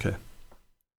 Okay.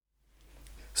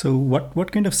 So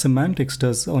what kind of semantics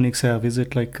does Onyx have? Is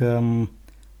it like, for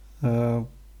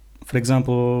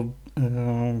example,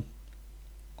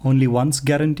 only once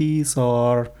guarantees,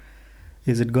 or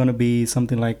is it going to be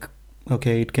something like,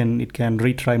 okay, it can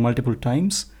retry multiple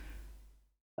times?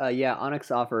 Yeah,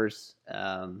 Onyx offers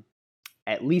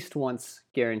at least once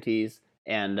guarantees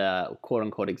and quote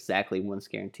unquote exactly once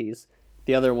guarantees.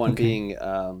 The other one being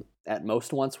at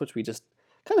most once, which we just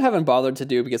kind of haven't bothered to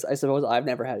do because I suppose I've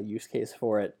never had a use case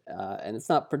for it, and it's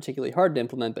not particularly hard to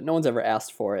implement, but no one's ever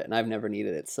asked for it, and I've never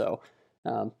needed it, so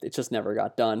it just never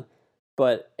got done.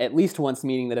 But at least once,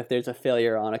 meaning that if there's a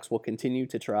failure, Onyx will continue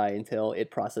to try until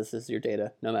it processes your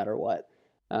data, no matter what.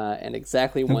 And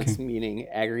exactly once, meaning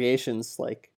aggregations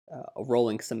like a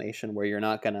rolling summation, where you're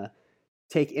not going to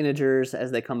take integers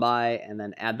as they come by and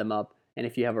then add them up. And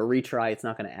if you have a retry, it's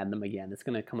not going to add them again. It's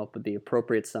going to come up with the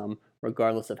appropriate sum,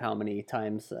 regardless of how many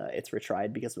times it's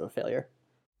retried because of a failure.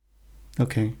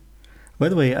 Okay. By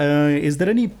the way, is there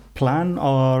any plan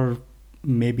or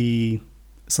maybe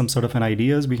some sort of an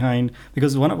ideas behind?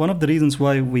 Because one of the reasons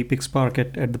why we pick Spark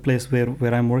at the place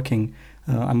where I'm working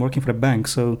for a bank.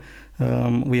 So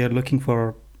we are looking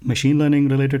for machine learning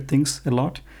related things a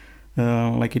lot.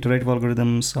 Like iterative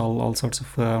algorithms, all sorts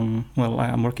of,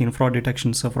 I'm working in fraud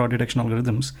detection, so fraud detection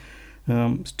algorithms.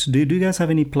 Do you guys have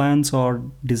any plans or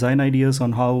design ideas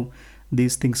on how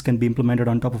these things can be implemented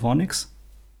on top of Onyx?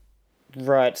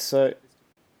 Right, so,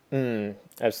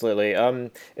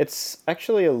 absolutely. It's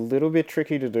actually a little bit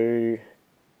tricky to do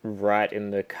right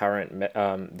in the current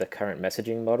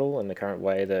messaging model and the current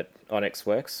way that Onyx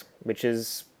works, which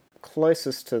is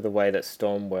closest to the way that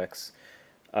Storm works.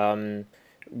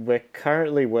 We're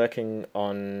currently working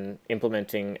on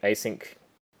implementing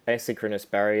asynchronous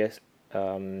barrier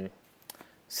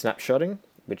snapshotting,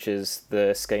 which is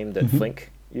the scheme that Flink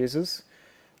uses.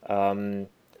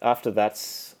 After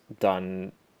that's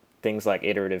done, things like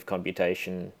iterative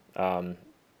computation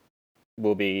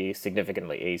will be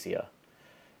significantly easier.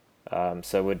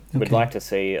 So we'd like to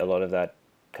see a lot of that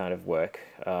kind of work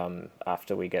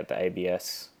after we get the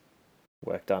ABS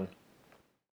work done.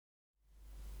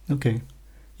 Okay.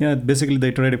 Yeah, basically the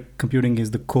iterative computing is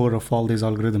the core of all these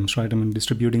algorithms, right? I mean,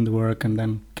 distributing the work and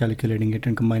then calculating it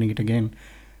and combining it again.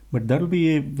 But that'll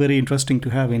be very interesting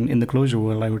to have in the closure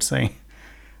world, I would say,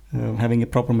 having a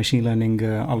proper machine learning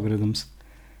algorithms.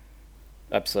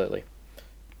 Absolutely.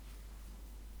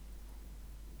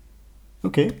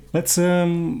 Okay, let's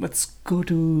go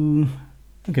to.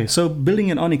 Okay, so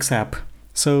building an Onyx app.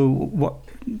 So what?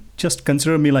 Just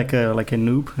consider me like a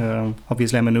noob.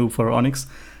 Obviously, I'm a noob for Onyx.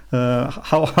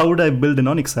 How would I build an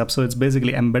Onyx app? So it's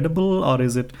basically embeddable, or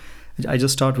is it? I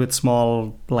just start with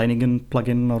small Lineagen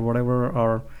plugin or whatever,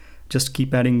 or just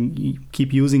keep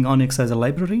using Onyx as a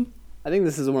library. I think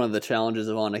this is one of the challenges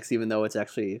of Onyx, even though it's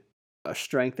actually a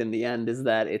strength in the end, is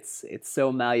that it's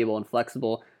so malleable and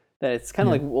flexible that it's kind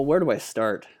of like, well, where do I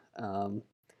start?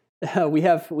 We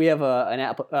have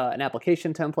an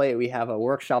application template. We have a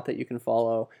workshop that you can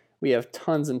follow. We have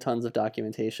tons and tons of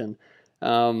documentation.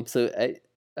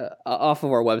 Off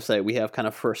of our website, we have kind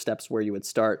of first steps where you would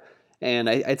start. And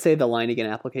I'd say the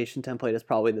Lineagen application template is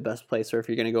probably the best place. Or if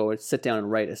you're going to go sit down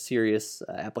and write a serious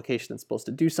application that's supposed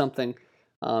to do something,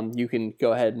 you can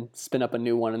go ahead and spin up a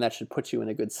new one, and that should put you in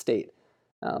a good state.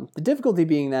 The difficulty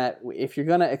being that if you're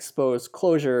going to expose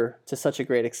Clojure to such a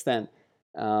great extent,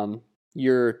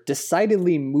 you're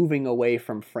decidedly moving away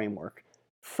from framework.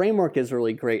 Framework is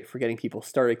really great for getting people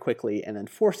started quickly and then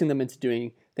forcing them into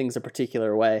doing things a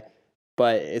particular way.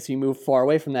 But as you move far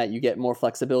away from that, you get more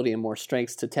flexibility and more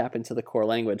strengths to tap into the core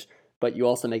language, but you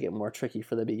also make it more tricky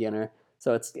for the beginner.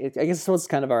 So I guess it's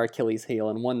kind of our Achilles heel,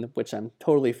 and one which I'm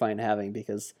totally fine having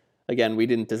because, again, we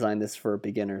didn't design this for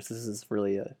beginners. This is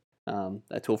really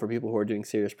a tool for people who are doing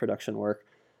serious production work.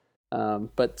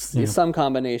 But some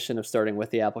combination of starting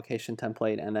with the application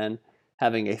template and then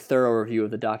having a thorough review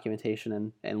of the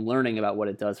documentation and learning about what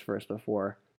it does first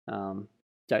before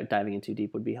diving in too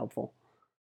deep would be helpful.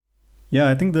 Yeah,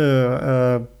 I think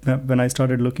when I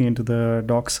started looking into the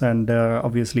docs and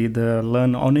obviously the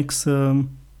Learn Onyx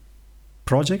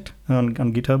project on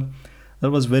GitHub.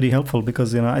 That was very helpful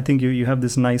because I think you have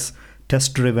this nice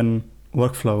test-driven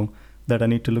workflow that I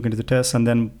need to look into the tests and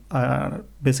then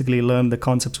basically learn the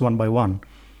concepts one by one.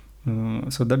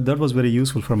 So that was very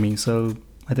useful for me. So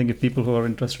I think if people who are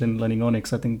interested in learning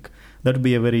Onyx, I think that would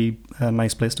be a very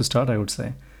nice place to start, I would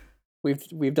say.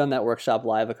 We've done that workshop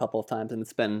live a couple of times, and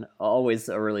it's been always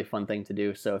a really fun thing to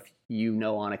do. So if you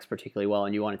know Onyx particularly well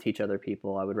and you want to teach other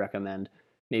people, I would recommend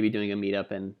maybe doing a meetup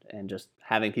and just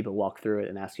having people walk through it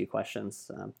and ask you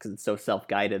questions, because it's so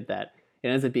self-guided that it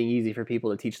ends up being easy for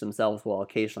people to teach themselves while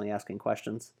occasionally asking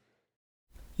questions.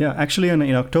 Yeah, actually in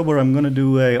October, I'm going to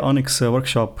do a Onyx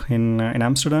workshop in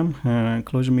Amsterdam,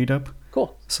 Clojure meetup.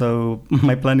 Cool. So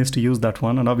my plan is to use that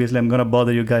one. And obviously, I'm going to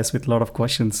bother you guys with a lot of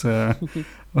questions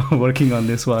working on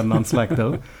this one on Slack,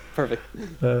 though. Perfect.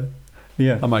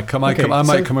 Yeah. I might come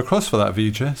across for that,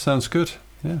 VJ. Sounds good.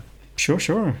 Yeah.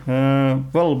 Sure.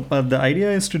 The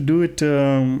idea is to do it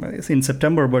in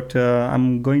September, but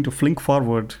I'm going to Flink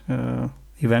Forward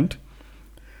event.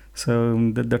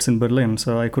 So that's in Berlin.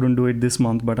 So I couldn't do it this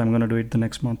month, but I'm going to do it the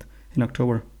next month in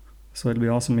October. So it'll be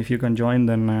awesome. If you can join,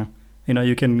 then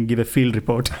you can give a field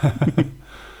report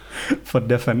for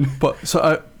Defen. But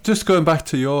so just going back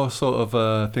to your sort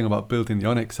of thing about building the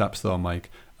Onyx apps, though,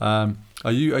 Mike.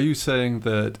 Are you saying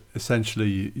that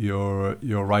essentially you're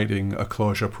writing a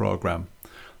Clojure program?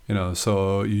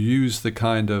 So you use the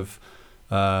kind of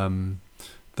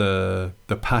the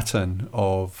pattern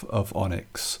of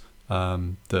Onyx,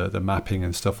 the mapping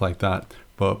and stuff like that,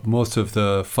 but most of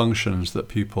the functions that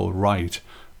people write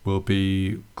will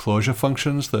be Clojure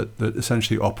functions that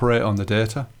essentially operate on the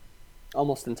data?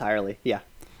 Almost entirely, yeah.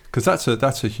 Because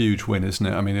that's a huge win, isn't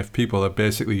it? I mean, if people are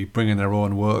basically bringing their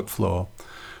own workflow,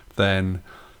 then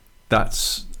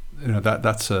that's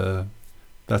a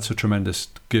tremendous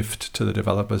gift to the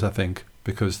developers, I think,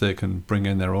 because they can bring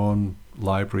in their own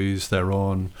libraries, their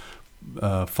own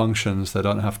functions. They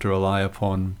don't have to rely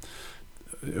upon.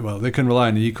 Well, they can rely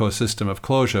on the ecosystem of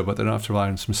Clojure, but they don't have to rely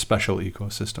on some special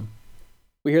ecosystem.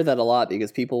 We hear that a lot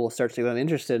because people will start to become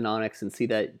interested in Onyx and see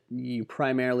that you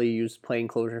primarily use plain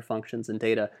Clojure functions and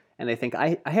data. And I think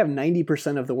I have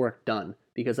 90% of the work done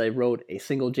because I wrote a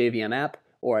single JVM app,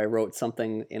 or I wrote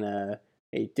something in a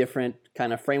different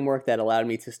kind of framework that allowed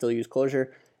me to still use Clojure.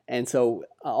 And so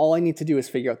all I need to do is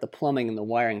figure out the plumbing and the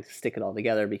wiring to stick it all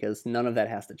together, because none of that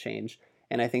has to change.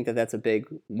 And I think that that's a big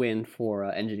win for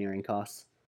engineering costs.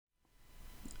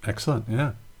 Excellent,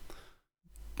 yeah.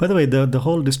 By the way, the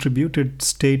whole distributed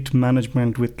state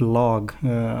management with log,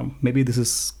 maybe this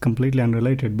is completely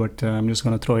unrelated, but I'm just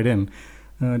going to throw it in.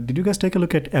 Did you guys take a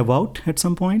look at About at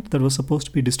some point? That was supposed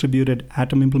to be distributed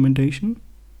Atom implementation.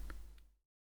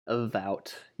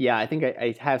 About. Yeah, I think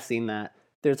I have seen that.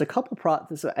 There's a couple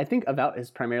I think About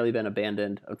has primarily been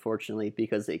abandoned, unfortunately,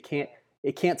 because it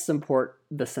can't support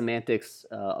the semantics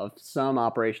of some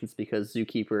operations, because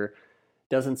Zookeeper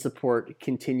doesn't support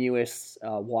continuous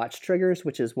watch triggers,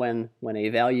 which is when a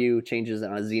value changes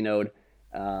on a Z node,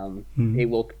 it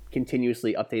will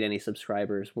continuously update any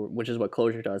subscribers, which is what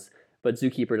Clojure does. But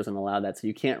Zookeeper doesn't allow that, so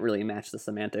you can't really match the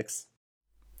semantics.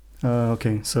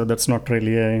 Okay, so that's not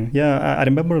really I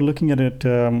remember looking at it,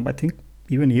 I think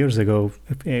even years ago,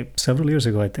 several years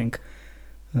ago, I think.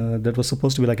 That was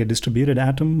supposed to be like a distributed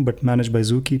Atom, but managed by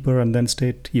Zookeeper, and then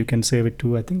state you can save it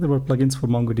to, I think there were plugins for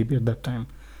MongoDB at that time.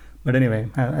 But anyway,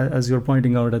 as you're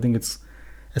pointing out, I think it's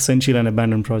essentially an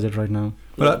abandoned project right now.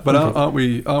 But aren't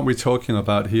we talking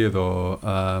about here,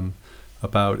 though,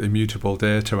 about immutable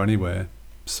data anyway?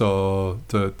 So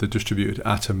the distributed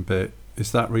Atom bit,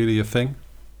 is that really a thing?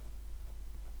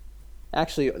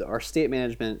 Actually, our state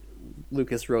management,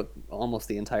 Lucas wrote almost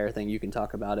the entire thing. You can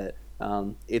talk about it.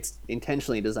 It's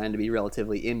intentionally designed to be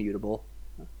relatively immutable.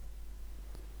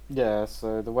 Yeah,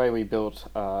 so the way we built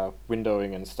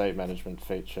windowing and state management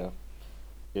feature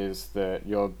is that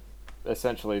you're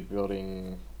essentially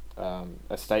building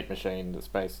a state machine that's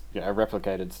based, a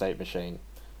replicated state machine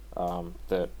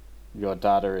that your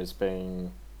data is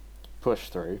being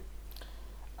pushed through.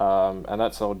 And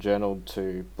that's all journaled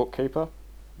to Bookkeeper,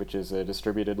 which is a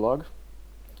distributed log.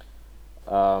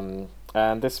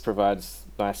 And this provides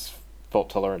nice fault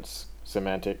tolerance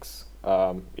semantics.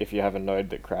 If you have a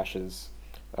node that crashes,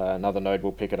 another node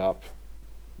will pick it up,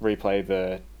 replay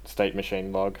the state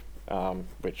machine log,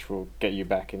 which will get you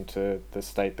back into the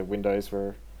state the windows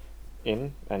were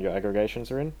in and your aggregations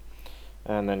are in,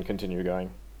 and then continue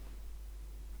going.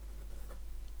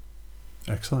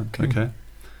 Excellent. Okay.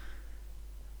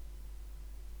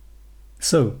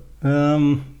 So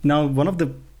now one of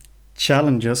the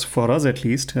challenges for us, at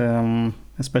least,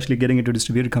 especially getting into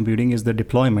distributed computing, is the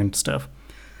deployment stuff.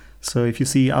 So if you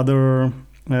see other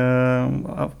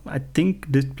I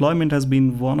think deployment has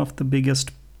been one of the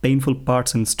biggest painful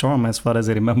parts in Storm, as far as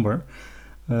I remember.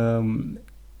 And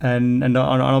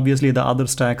obviously the other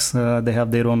stacks, they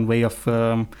have their own way of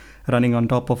running on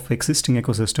top of existing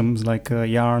ecosystems like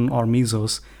Yarn or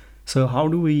Mesos. So how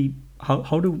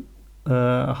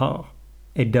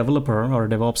a developer or a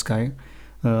DevOps guy,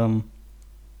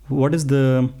 what is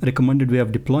the recommended way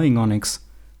of deploying Onyx?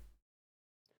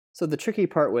 So the tricky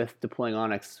part with deploying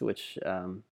Onyx, which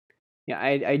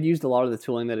I'd used a lot of the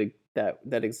tooling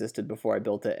that existed before I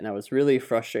built it, and I was really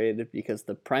frustrated because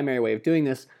the primary way of doing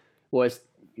this was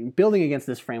building against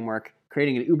this framework,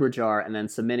 creating an Uber jar, and then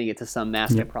submitting it to some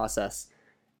master process.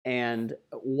 And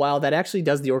while that actually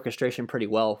does the orchestration pretty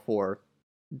well for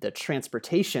the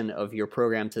transportation of your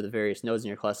program to the various nodes in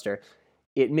your cluster,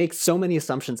 it makes so many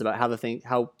assumptions about how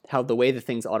the way the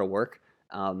things ought to work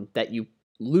that you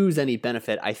lose any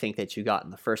benefit, I think, that you got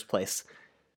in the first place.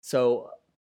 So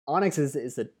Onyx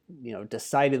is a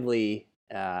decidedly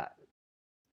a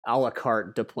la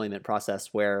carte deployment process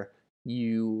where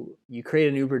you create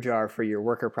an Uber jar for your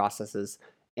worker processes,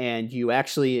 and you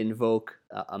actually invoke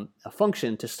a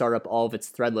function to start up all of its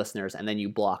thread listeners, and then you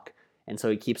block. And so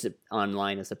it keeps it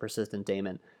online as a persistent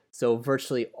daemon. So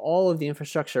virtually all of the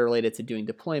infrastructure related to doing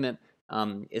deployment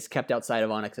is kept outside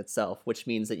of Onyx itself, which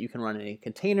means that you can run it in a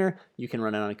container, you can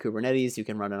run it on Kubernetes, you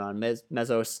can run it on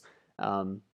Mesos.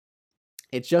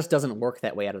 It just doesn't work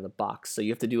that way out of the box. So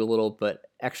you have to do a little bit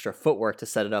extra footwork to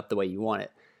set it up the way you want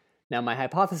it. Now, my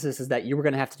hypothesis is that you were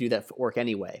going to have to do that work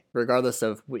anyway, regardless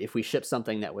of if we shipped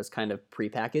something that was kind of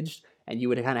prepackaged, and you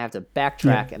would kind of have to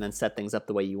backtrack and then set things up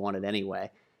the way you wanted anyway.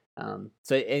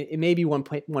 So it may be one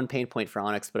pain point for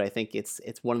Onyx, but I think it's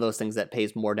one of those things that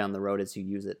pays more down the road as you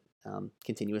use it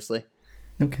continuously.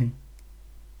 Okay.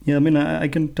 Yeah, I mean, I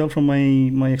can tell from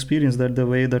my experience that the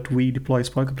way that we deploy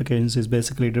Spark applications is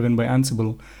basically driven by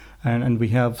Ansible, and we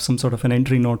have some sort of an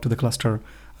entry node to the cluster,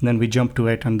 and then we jump to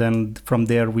it, and then from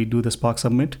there we do the Spark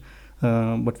submit.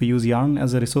 But we use Yarn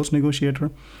as a resource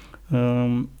negotiator.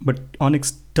 But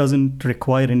Onyx doesn't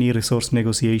require any resource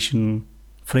negotiation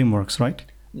frameworks, right?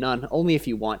 None. Only if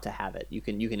you want to have it. You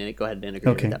can go ahead and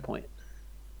integrate at that point.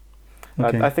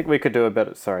 Okay. I think we could do a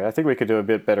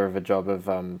bit better of a job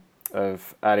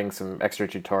of adding some extra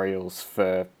tutorials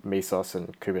for Mesos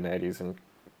and Kubernetes and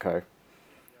co.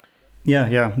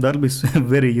 Yeah, that'll be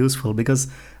very useful, because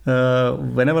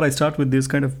whenever I start with this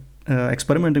kind of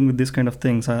experimenting with these kind of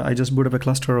things, I just boot up a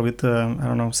cluster with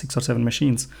 6 or 7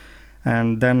 machines,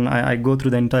 and then I go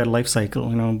through the entire life cycle.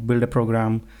 Build a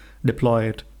program, deploy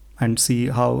it, and see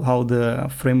how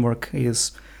the framework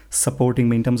is supporting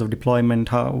me in terms of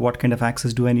deployment. What kind of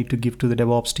access do I need to give to the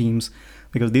DevOps teams?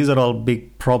 Because these are all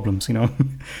big problems,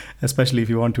 especially if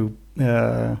you want to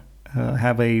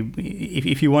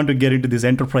if you want to get into this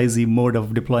enterprisey mode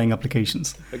of deploying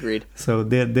applications. Agreed. So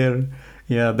there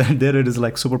it is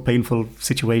like super painful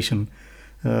situation,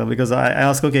 because I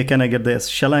ask, okay, can I get the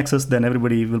shell access? Then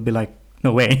everybody will be like,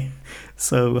 no way.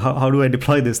 So how do I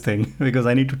deploy this thing? Because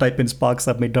I need to type in spark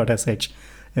submit.sh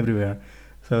everywhere.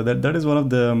 So that is one of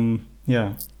the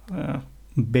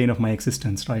bane of my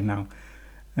existence right now.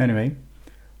 Anyway,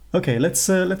 okay, let's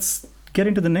get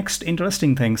into the next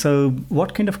interesting thing. So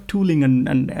what kind of tooling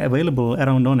and available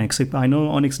around Onyx? I know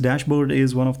Onyx dashboard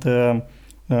is one of the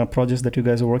projects that you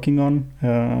guys are working on.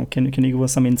 Can you give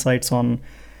us some insights on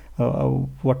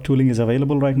what tooling is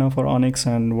available right now for Onyx,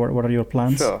 and what are your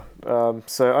plans? Sure.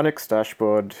 So Onyx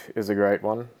dashboard is a great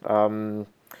one.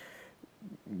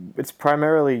 It's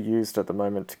primarily used at the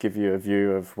moment to give you a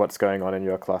view of what's going on in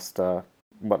your cluster,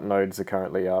 what nodes are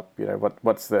currently up,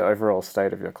 what's the overall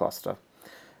state of your cluster,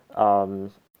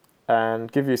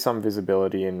 and give you some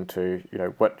visibility into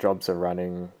what jobs are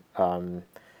running,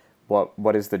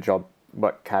 what is the job,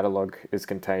 what catalog is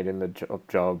contained in the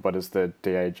job, what does the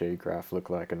DAG graph look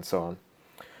like, and so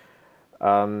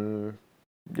on.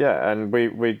 And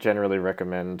we generally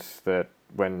recommend that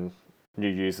when new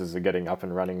users are getting up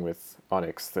and running with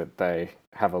Onyx, that they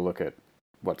have a look at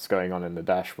what's going on in the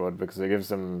dashboard, because it gives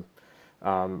them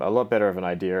a lot better of an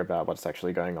idea about what's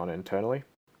actually going on internally.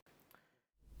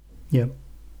 Yeah.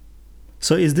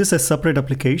 So is this a separate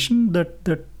application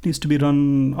that needs to be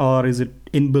run, or is it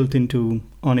inbuilt into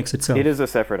Onyx itself? It is a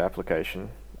separate application.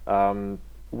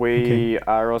 We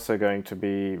are also going to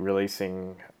be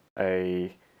releasing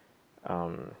a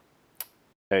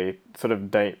sort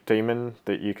of daemon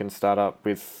that you can start up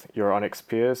with your Onyx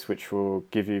peers, which will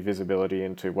give you visibility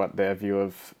into what their view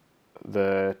of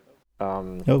the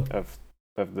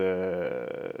of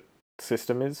the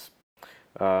system is.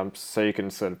 So you can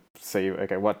sort of see,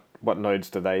 okay, what nodes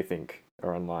do they think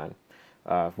are online?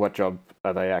 What job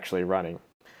are they actually running?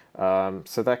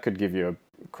 So that could give you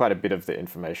quite a bit of the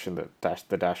information that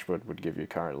the dashboard would give you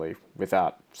currently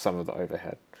without some of the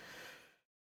overhead.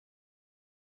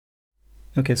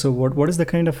 Okay, so what is the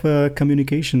kind of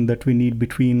communication that we need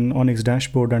between Onyx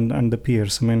dashboard and the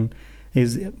peers? I mean,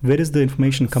 where is the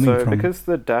information coming from? Because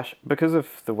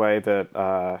of the way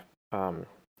that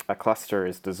a cluster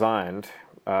is designed,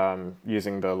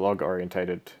 using the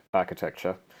log-orientated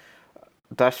architecture,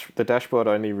 the dashboard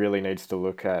only really needs to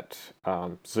look at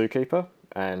Zookeeper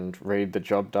and read the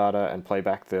job data and play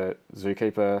back the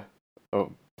Zookeeper,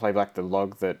 or play back the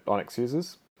log that Onyx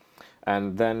uses,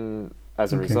 and then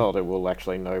as a result, it will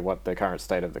actually know what the current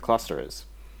state of the cluster is.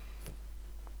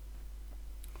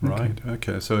 Right.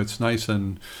 Okay. So it's nice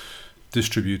and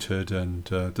distributed, and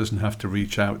doesn't have to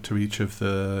reach out to each of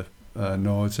the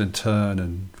nodes in turn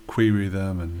and query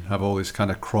them and have all this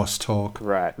kind of crosstalk.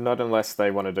 Right. Not unless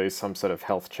they want to do some sort of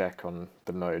health check on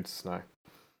the nodes. No.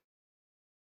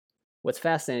 What's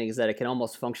fascinating is that it can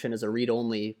almost function as a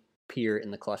read-only peer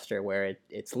in the cluster, where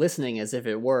it's listening as if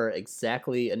it were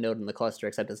exactly a node in the cluster,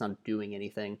 except it's not doing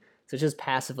anything. So it's just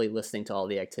passively listening to all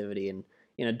the activity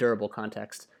in a durable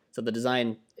context. So the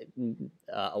design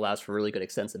allows for really good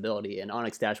extensibility, and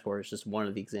Onyx Dashboard is just one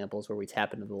of the examples where we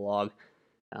tap into the log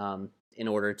in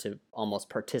order to almost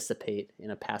participate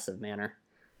in a passive manner.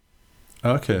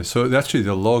 Okay, so actually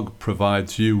the log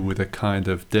provides you with a kind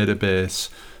of database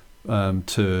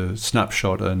to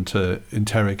snapshot and to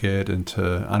interrogate and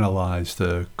to analyze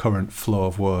the current flow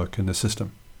of work in the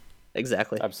system.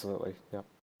 Exactly. Absolutely. Yeah.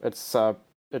 It's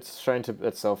shown to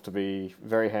itself to be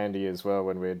very handy as well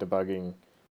when we're debugging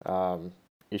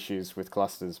issues with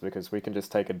clusters, because we can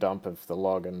just take a dump of the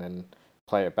log and then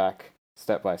play it back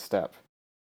step by step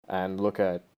and look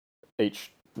at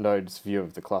each node's view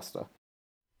of the cluster.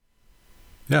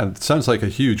 Yeah, it sounds like a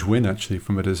huge win actually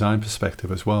from a design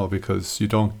perspective as well, because you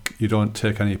don't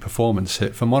take any performance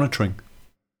hit for monitoring.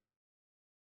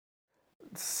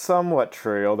 Somewhat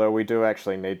true, although we do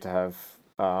actually need to have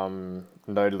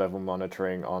node level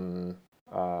monitoring on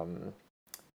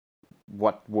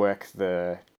what work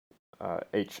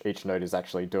each node is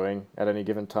actually doing at any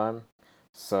given time.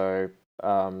 So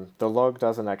the log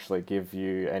doesn't actually give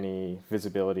you any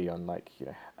visibility on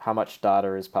how much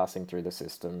data is passing through the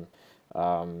system.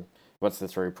 What's the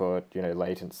throughput,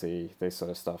 latency, this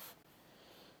sort of stuff.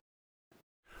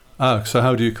 So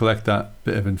how do you collect that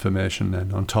bit of information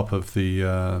then on top of the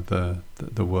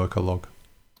worker log?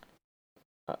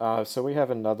 So we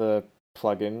have another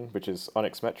plugin, which is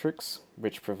Onyx Metrics,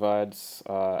 which provides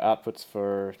outputs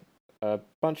for a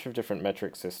bunch of different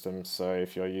metric systems. So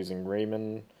if you're using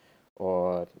Riemann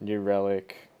or New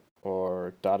Relic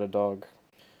or Datadog,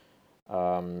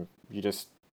 you just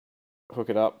hook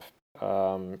it up,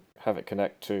 have it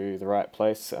connect to the right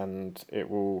place, and it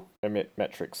will emit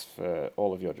metrics for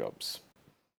all of your jobs.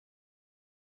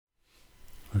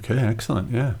 Okay,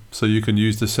 excellent. Yeah, so you can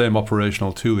use the same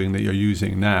operational tooling that you're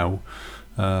using now,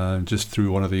 just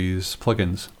through one of these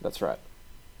plugins. That's right.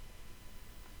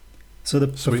 So the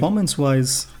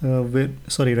performance-wise,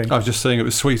 sorry, Ray. I was just saying it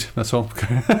was sweet. That's all.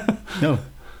 No.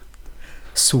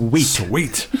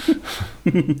 Sweet.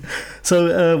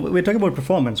 So we're talking about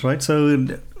performance, right? So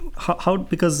how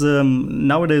because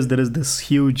nowadays there is this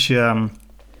huge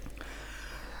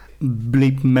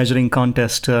bleep measuring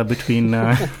contest between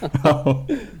all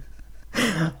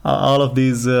of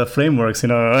these frameworks.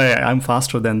 Hey, I'm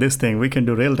faster than this thing. We can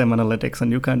do real-time analytics,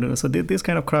 and you can't do. So this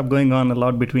kind of crap going on a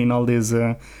lot between all these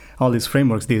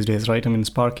frameworks these days, right? I mean,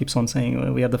 Spark keeps on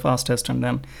saying we are the fastest, and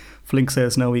then Flink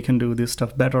says no, we can do this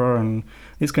stuff better, and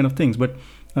these kind of things. But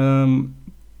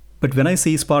when I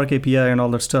see Spark API and all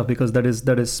that stuff, because that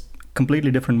is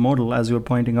completely different model, as you were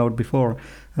pointing out before,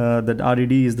 that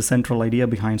RDD is the central idea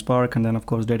behind Spark, and then of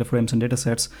course data frames and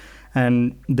datasets,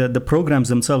 and the programs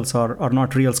themselves are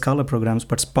not real Scala programs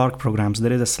but Spark programs.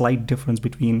 There is a slight difference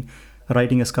between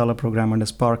writing a Scala program and a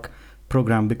Spark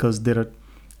program, because there are,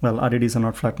 RDDs are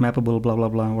not flat mappable, blah blah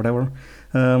blah, whatever.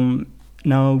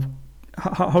 Now,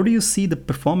 how do you see the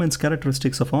performance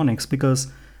characteristics of Onyx?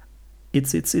 Because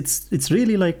it's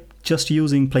really like just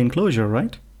using plain Clojure,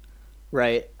 right?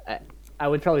 Right. I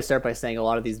would probably start by saying a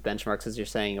lot of these benchmarks, as you're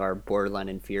saying, are borderline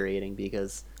infuriating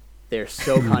because they're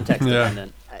so context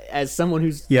dependent. As someone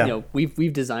who's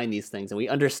we've designed these things and we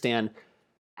understand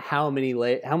how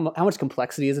much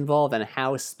complexity is involved and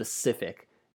how specific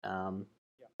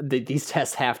these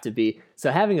tests have to be.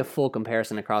 So having a full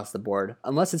comparison across the board,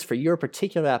 unless it's for your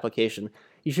particular application,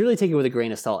 you should really take it with a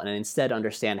grain of salt and instead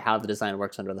understand how the design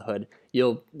works under the hood.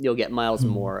 You'll get miles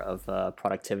more of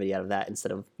productivity out of that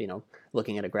instead of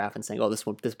looking at a graph and saying, oh,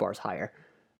 this bar's higher.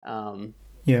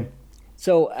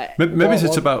 So maybe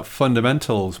it's about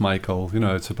fundamentals, Michael.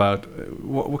 It's about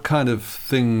what kind of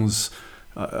things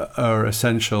are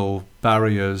essential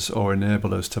barriers or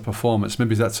enablers to performance.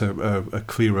 Maybe that's a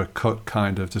clearer cut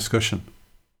kind of discussion.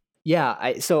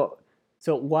 Yeah. So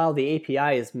while the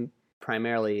API is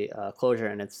primarily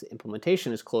Clojure and its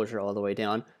implementation is Clojure all the way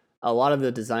down, a lot of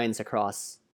the designs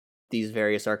across these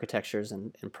various architectures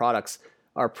and products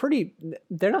are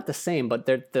they're not the same, but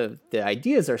the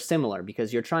ideas are similar,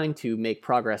 because you're trying to make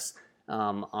progress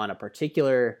on a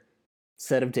particular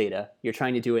set of data. You're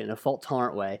trying to do it in a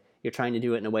fault-tolerant way. You're trying to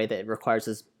do it in a way that requires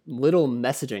as little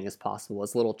messaging as possible,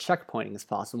 as little checkpointing as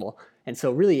possible. And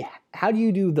so really, how do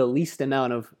you do the least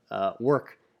amount of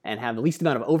work and have the least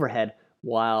amount of overhead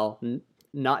while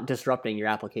not disrupting your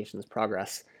application's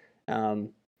progress?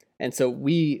 And so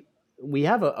we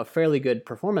have a fairly good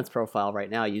performance profile right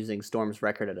now using Storm's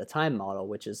record at a time model,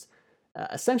 which is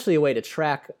essentially a way to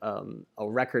track a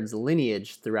record's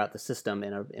lineage throughout the system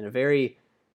in a very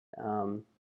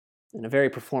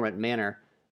performant manner.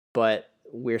 But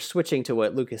we're switching to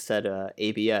what Lucas said,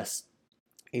 ABS,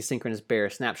 asynchronous bearer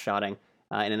snapshotting,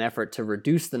 in an effort to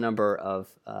reduce the number of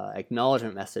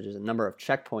acknowledgement messages and number of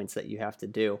checkpoints that you have to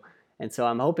do. And so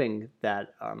I'm hoping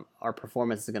that our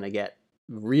performance is going to get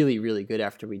really, really good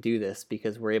after we do this,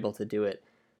 because we're able to do it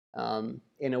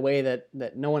in a way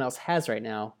that no one else has right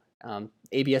now.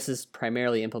 ABS is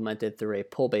primarily implemented through a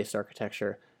pull-based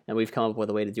architecture, and we've come up with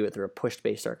a way to do it through a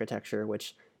push-based architecture,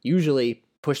 which usually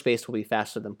push-based will be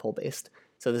faster than pull-based.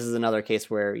 So this is another case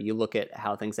where you look at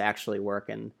how things actually work,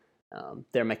 and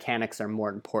their mechanics are more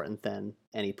important than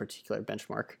any particular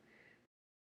benchmark.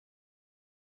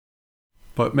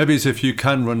 But maybe it's if you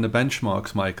can run the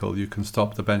benchmarks, Michael, you can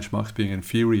stop the benchmarks being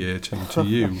infuriating to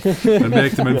you and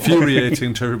make them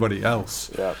infuriating to everybody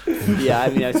else. Yeah. Yeah, I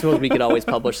mean, I suppose we could always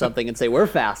publish something and say we're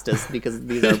fastest because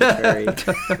these are arbitrary.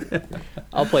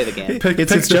 I'll play the game.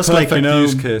 It's just like,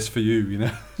 use case for you.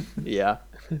 Yeah.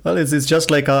 Well, it's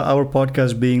just like our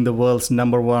podcast being the world's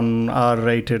 #1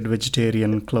 R-rated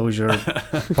vegetarian Clojure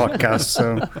podcast.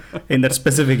 So in that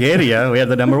specific area, we are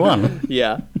the #1.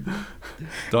 Yeah.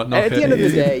 Don't knock At the end of the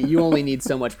day, you only need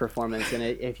so much performance, and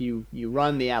if you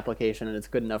run the application and it's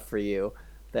good enough for you,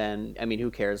 then, I mean, who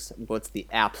cares what's the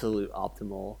absolute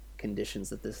optimal conditions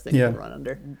that this thing can run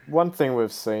under? One thing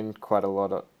we've seen quite a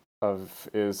lot of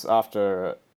is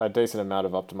after a decent amount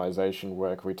of optimization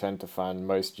work, we tend to find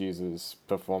most users'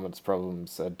 performance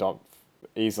problems are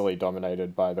easily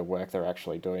dominated by the work they're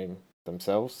actually doing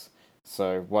themselves.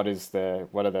 So what are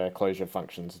their Clojure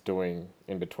functions doing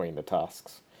in between the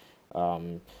tasks?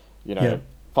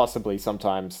 Possibly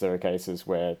sometimes there are cases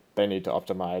where they need to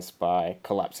optimize by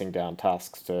collapsing down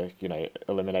tasks to,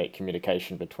 eliminate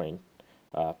communication between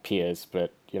peers.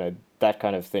 But, that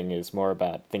kind of thing is more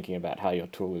about thinking about how your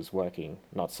tool is working,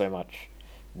 not so much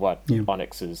what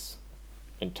Onyx's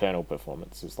internal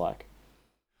performance is like.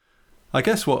 I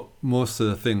guess what most of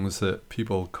the things that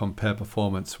people compare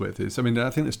performance with is, I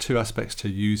think there's two aspects to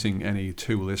using any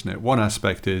tool, isn't it? One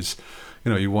aspect is,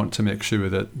 you want to make sure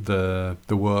that the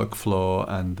workflow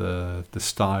and the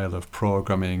style of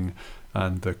programming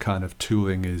and the kind of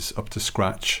tooling is up to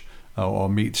scratch or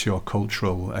meets your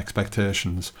cultural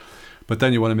expectations. But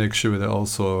then you want to make sure that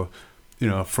also,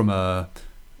 from a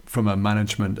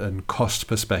management and cost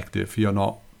perspective, you're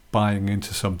not buying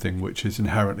into something which is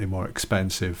inherently more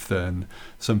expensive than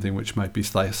something which might be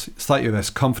slightly less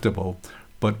comfortable,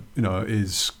 but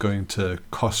is going to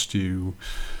cost you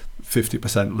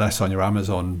 50% less on your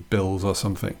Amazon bills or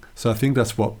something. So I think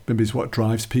that's what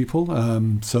drives people.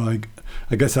 So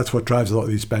I guess that's what drives a lot of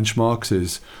these benchmarks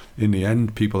is, in the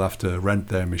end, people have to rent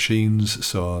their machines,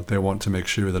 so they want to make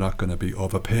sure they're not going to be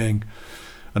overpaying.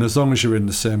 And as long as you're in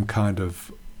the same kind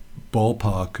of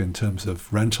ballpark in terms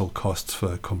of rental costs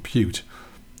for compute,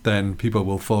 then people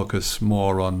will focus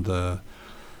more on the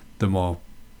more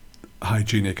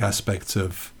hygienic aspects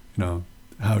of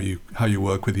how you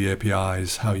work with the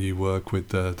APIs, how you work with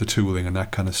the tooling and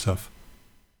that kind of stuff.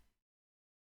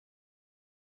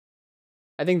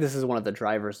 I think this is one of the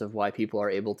drivers of why people are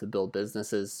able to build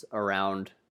businesses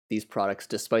around these products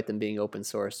despite them being open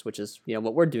source, which is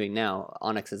what we're doing now.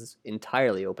 Onyx is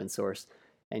entirely open source,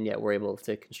 and yet we're able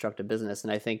to construct a business.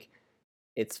 And I think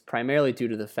it's primarily due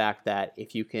to the fact that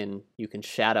if you can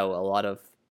shadow a lot of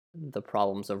the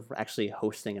problems of actually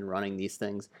hosting and running these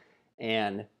things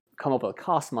and come up with a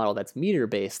cost model that's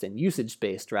meter-based and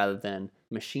usage-based rather than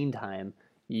machine time,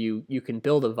 you can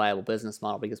build a viable business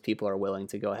model because people are willing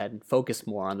to go ahead and focus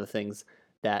more on the things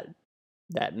that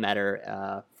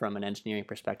matter from an engineering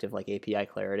perspective, like API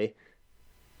clarity.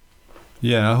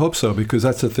 Yeah, I hope so, because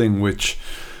that's a thing which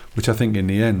I think in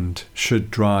the end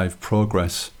should drive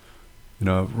progress.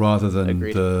 rather than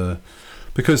Agreed.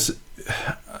 because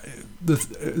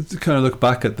to kind of look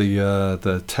back at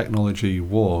the technology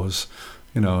wars,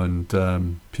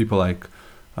 and people like,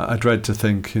 I dread to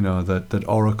think, that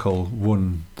Oracle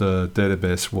won the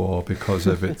database war because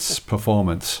of its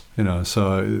performance,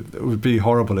 so it would be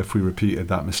horrible if we repeated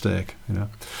that mistake,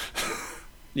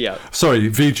 Yeah. Sorry,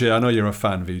 VJ, I know you're a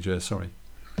fan, VJ, sorry.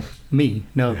 Me?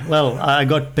 No. Well, I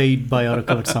got paid by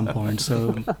Oracle at some point,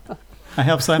 so I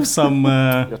have some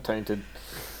You're tainted.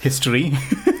 history.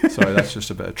 Sorry, that's just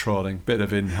a bit of trolling, bit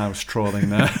of in-house trolling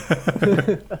there.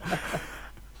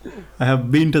 I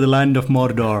have been to the land of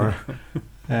Mordor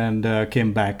and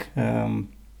came back.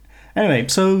 Anyway,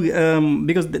 so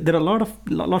because there are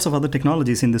lots of other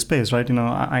technologies in this space, right?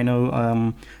 I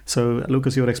know. So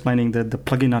Lucas, you were explaining the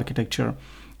plugin architecture.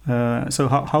 So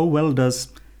how well does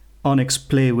Onyx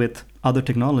play with other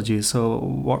technologies? So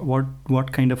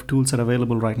what kind of tools are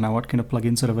available right now? What kind of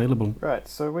plugins are available? Right,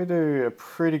 so we do a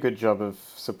pretty good job of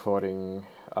supporting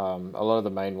a lot of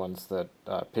the main ones that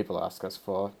people ask us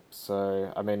for.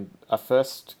 So, I mean, our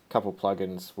first couple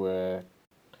plugins were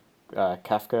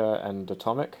Kafka and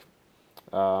Atomic.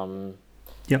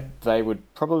 Yep. They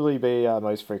would probably be our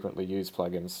most frequently used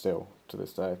plugins still to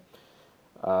this day.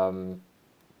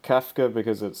 Kafka,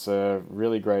 because it's a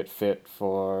really great fit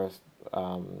for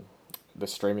the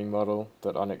streaming model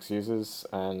that Onyx uses,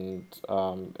 and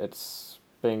it's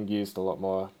being used a lot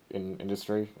more in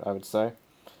industry, I would say.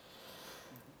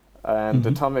 And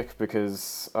Atomic,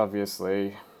 because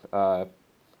obviously a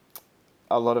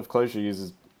lot of Clojure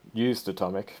users used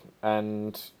Atomic,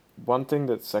 and one thing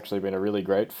that's actually been a really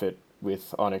great fit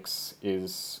with Onyx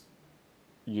is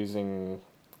using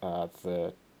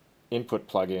the input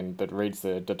plugin that reads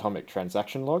the Datomic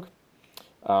transaction log,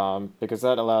 because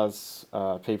that allows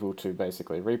people to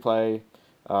basically replay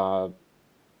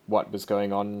what was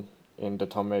going on in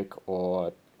Datomic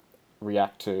or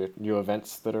react to new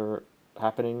events that are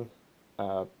happening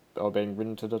or being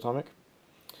written to Datomic.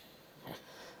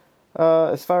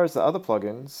 As far as the other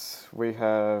plugins, we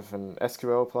have an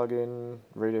SQL plugin,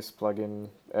 Redis plugin,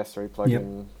 S3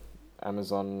 plugin, Yep.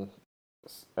 Amazon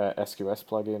SQS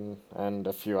plugin, and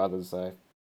a few others I'm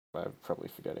probably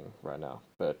forgetting right now.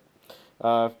 But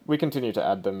we continue to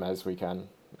add them as we can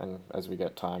and as we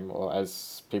get time or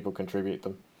as people contribute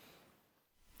them.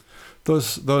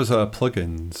 Those are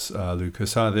plugins,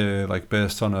 Lucas. Are they like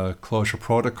based on a Clojure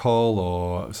protocol,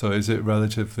 or so is it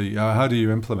relatively? How do you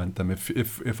implement them?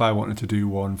 If I wanted to do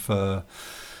one for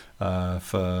I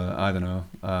don't know,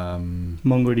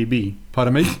 MongoDB.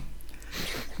 pardon me.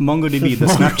 MongoDB, the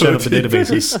Snapchat of the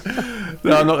databases.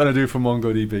 No, I'm not going to do for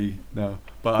MongoDB. No,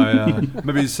 but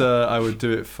maybe I would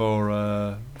do it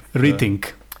for Rethink.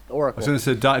 I Oracle. was going to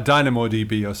say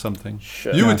DynamoDB or something.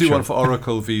 Sure. You would do sure. one for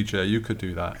Oracle, VJ. You could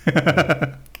do that.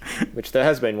 Which there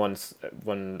has been one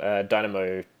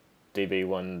DynamoDB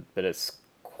one, but it's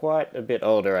quite a bit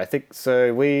older, I think.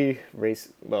 So in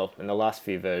the last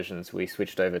few versions, we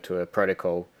switched over to a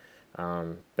protocol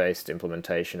based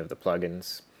implementation of the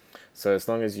plugins. So as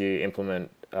long as you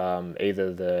implement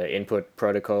either the input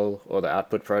protocol or the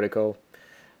output protocol,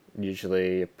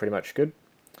 usually pretty much good.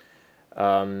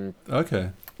 Okay.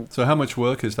 So how much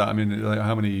work is that? I mean, like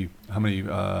how many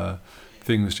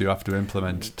things do you have to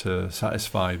implement to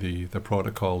satisfy the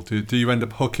protocol? Do you end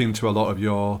up hooking to a lot of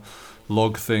your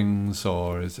log things,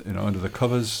 or is it, under the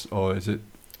covers, or is it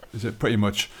pretty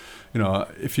much,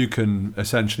 if you can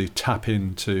essentially tap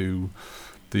into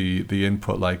the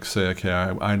input, like say, okay,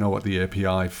 I know what the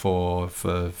API for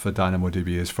DynamoDB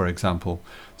is, for example,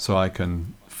 so I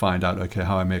can find out, okay,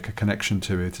 how I make a connection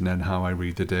to it and then how I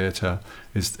read the data.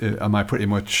 Am I pretty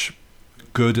much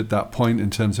good at that point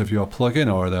in terms of your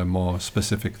plugin, or are there more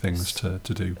specific things to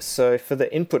do? So for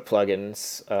the input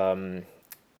plugins,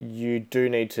 you do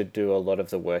need to do a lot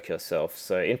of the work yourself.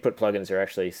 So input plugins are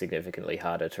actually significantly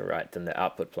harder to write than the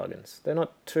output plugins. They're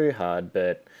not too hard,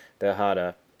 but they're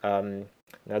harder.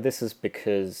 Now this is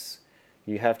because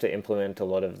you have to implement a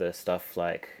lot of the stuff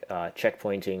like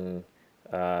checkpointing,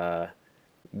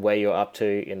 where you're up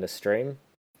to in the stream.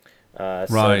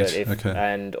 Right, okay.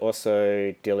 And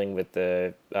also dealing with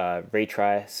the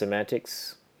retry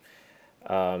semantics.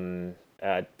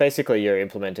 Basically, you're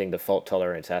implementing the fault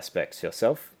tolerance aspects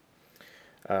yourself.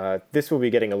 This will be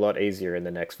getting a lot easier in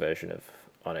the next version of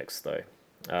Onyx, though.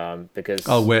 Because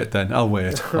I'll wait then. I'll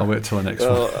wait till the next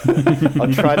one.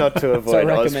 I'll try not to avoid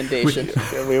It's a recommendation.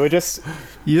 We were just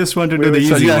You just want to do the were-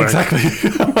 easy Yeah, work. exactly.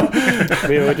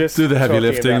 we were just Do the heavy talking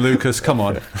lifting, about- Lucas. Come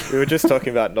on. We were just talking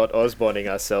about not Osbonding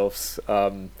ourselves.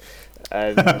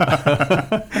 and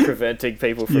preventing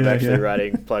people from actually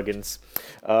writing plugins.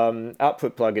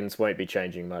 Output plugins won't be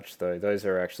changing much, though. Those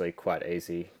are actually quite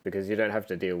easy because you don't have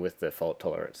to deal with the fault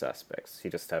tolerance aspects.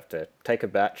 You just have to take a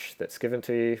batch that's given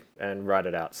to you and write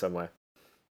it out somewhere.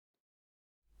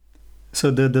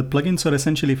 So the plugins are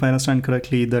essentially, if I understand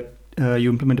correctly, that you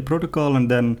implement a protocol and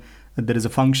then there is a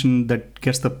function that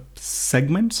gets the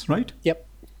segments, right? Yep.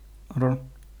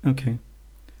 Okay.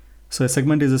 So a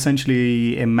segment is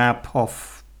essentially a map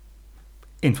of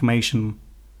information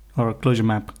or a closure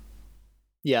map.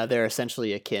 Yeah, they're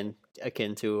essentially akin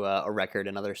to a record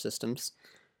in other systems.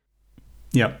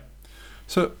 Yeah.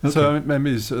 So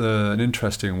maybe an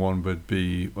interesting one would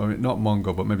be, I mean, not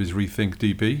Mongo, but maybe it's Rethink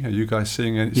DB. Are you guys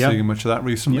seeing much of that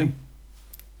recently? Yeah.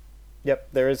 Yep,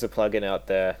 there is a plugin out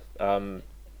there. No,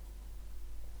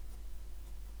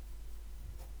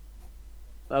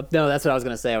 that's what I was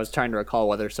going to say. I was trying to recall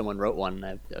whether someone wrote one.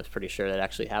 I was pretty sure that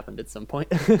actually happened at some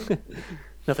point.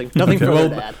 Nothing further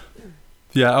to add.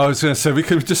 Yeah, I was going to say we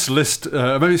could just list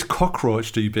maybe it's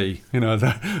Cockroach DB.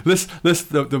 List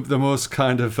the most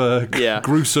kind of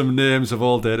gruesome names of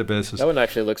all databases. That one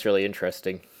actually looks really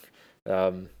interesting.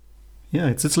 Yeah,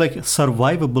 it's like a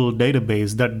survivable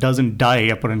database that doesn't die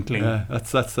apparently. Yeah,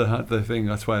 that's the thing.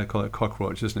 That's why I call it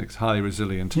Cockroach, isn't it? It's highly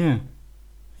resilient.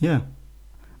 Yeah.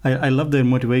 I love their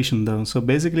motivation though. So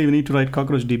basically we need to write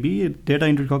Cockroach DB, data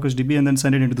into Cockroach DB, and then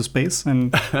send it into the space,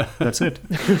 and that's it.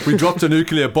 We dropped a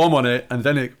nuclear bomb on it, and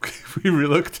then we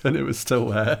looked, and it was still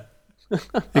there.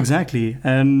 Exactly.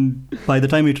 And by the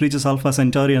time it reaches Alpha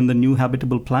Centauri and the new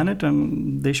habitable planet,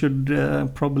 they should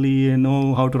probably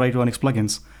know how to write Onyx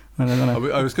plugins. I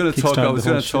was going to talk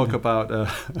about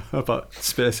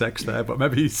SpaceX there, but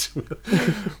maybe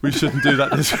we shouldn't do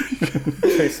that this week.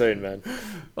 Too soon, man.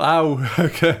 Wow.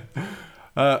 Okay.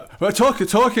 Well,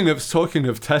 talking of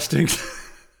testing.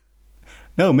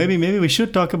 No, maybe we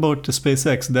should talk about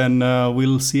SpaceX. Then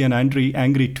we'll see an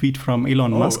angry tweet from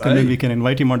Elon Musk, and then we can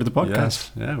invite him onto the podcast.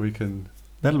 Yes. Yeah, we can.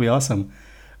 That'll be awesome.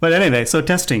 But anyway, so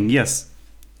testing, yes.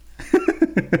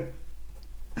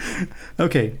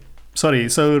 Okay. Sorry.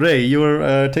 So Ray,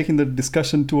 you're taking the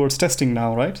discussion towards testing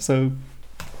now, right? So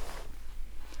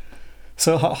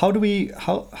how do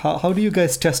you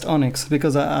guys test Onyx?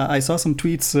 Because I saw some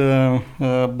tweets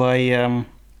by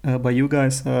you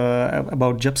guys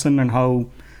about Jepsen and how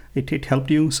it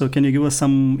helped you. So can you give us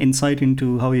some insight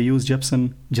into how you use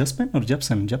Jepsen?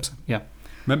 Jepsen. Yeah.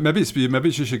 Maybe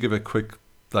you should give a quick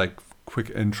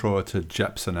intro to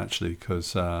Jepsen actually,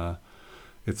 because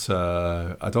it's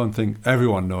I don't think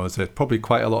everyone knows it. Probably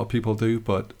quite a lot of people do,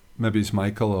 but maybe it's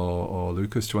Michael or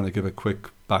Lucas. Do you want to give a quick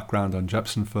background on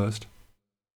Jepsen first?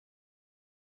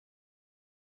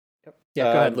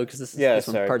 Yeah, go ahead, Lucas. This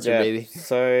one part's your baby.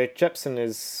 So Jepsen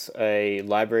is a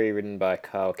library written by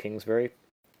Kyle Kingsbury,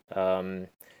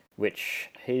 which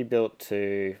he built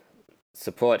to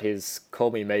support his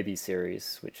Call Me Maybe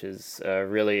series, which is a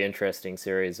really interesting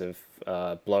series of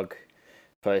blog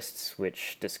posts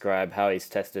which describe how he's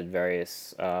tested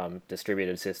various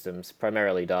distributed systems,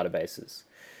 primarily databases.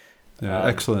 Yeah,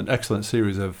 excellent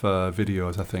series of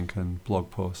videos, I think, and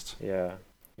blog posts. Yeah,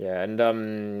 and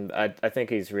I think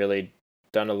he's really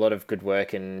done a lot of good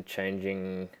work in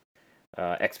changing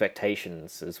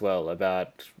expectations as well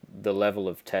about the level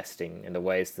of testing and the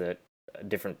ways that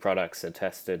different products are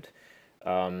tested.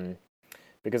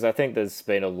 Because I think there's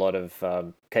been a lot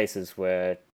of cases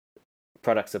where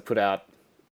products are put out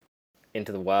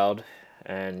into the wild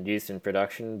and used in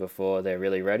production before they're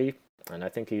really ready. And I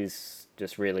think he's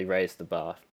just really raised the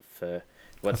bar for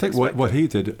what's expected. what he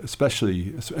did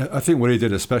especially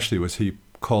was he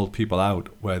called people out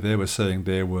where they were saying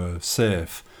they were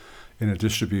safe in a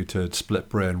distributed split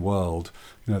brain world.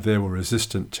 They were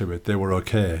resistant to it. They were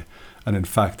okay. And in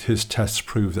fact, his tests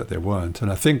proved that they weren't.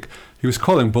 And I think he was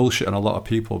calling bullshit on a lot of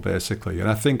people, basically. And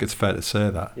I think it's fair to say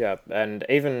that. Yeah, and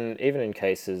even in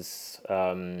cases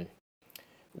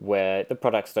where the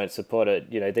products don't support it,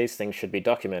 these things should be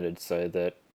documented so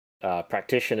that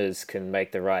practitioners can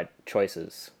make the right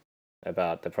choices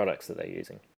about the products that they're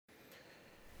using.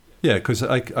 Yeah, because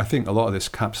I think a lot of this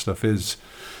CAP stuff is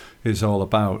all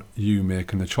about you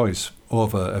making the choice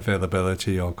over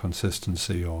availability or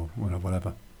consistency or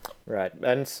whatever. Right,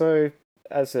 and so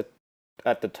as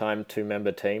at the time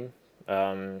 2-member team,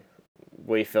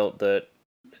 we felt that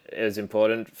it was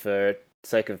important for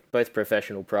sake of both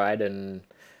professional pride and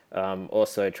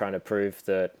also trying to prove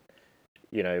that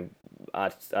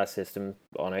our system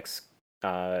Onyx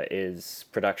is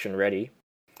production ready.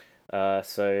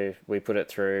 So we put it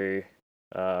through.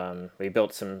 We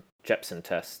built some Jepsen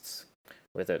tests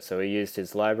with it. So we used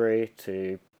his library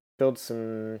to build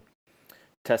some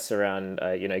tests around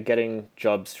getting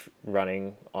jobs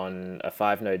running on a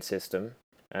 5-node system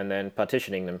and then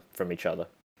partitioning them from each other,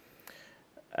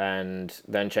 and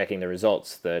then checking the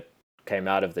results that came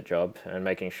out of the job and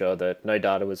making sure that no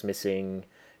data was missing,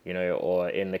 or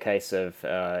in the case of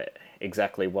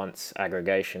exactly once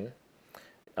aggregation,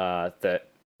 that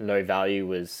no value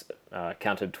was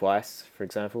counted twice, for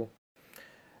example.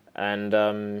 And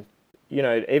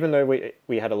even though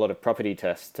we had a lot of property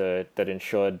tests that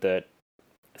ensured that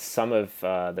some of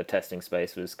the testing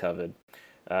space was covered,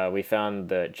 we found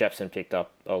that Jepsen picked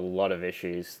up a lot of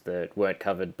issues that weren't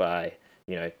covered by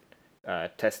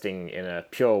testing in a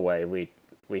pure way.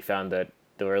 We found that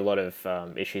there were a lot of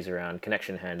issues around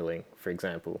connection handling, for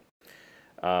example,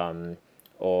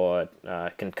 or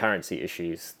concurrency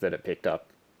issues that it picked up.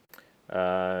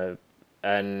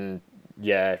 And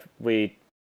yeah, we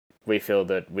feel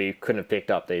that we couldn't have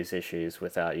picked up these issues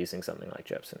without using something like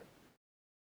Jepsen.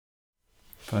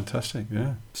 Fantastic,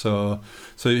 yeah. So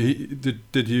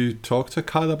did you talk to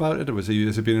Kyle about it, or has he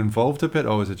been involved a bit,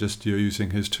 or was it just you using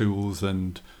his tools,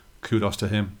 and kudos to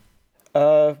him?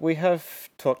 We have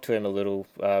talked to him a little.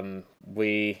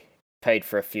 We paid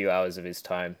for a few hours of his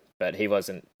time, but he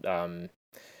wasn't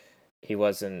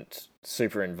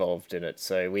super involved in it,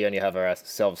 so we only have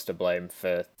ourselves to blame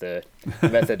for the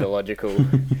methodological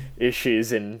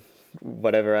issues in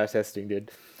whatever our testing did.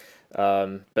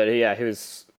 But yeah, he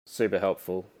was super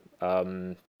helpful,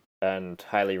 and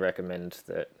highly recommend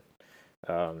that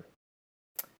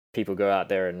people go out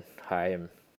there and hire him.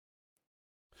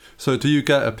 So do you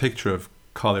get a picture of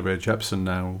Carly Rae Jepsen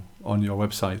now on your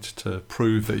website to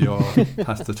prove that you're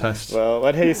passed the test? Well,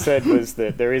 what he said was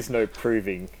that there is no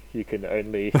proving. You can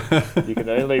only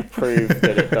prove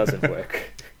that it doesn't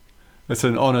work. It's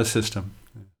an honor system.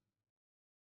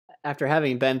 After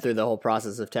having been through the whole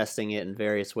process of testing it in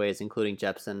various ways, including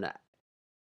Jepsen,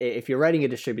 if you're writing a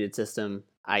distributed system,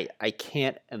 I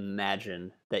can't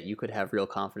imagine that you could have real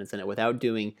confidence in it without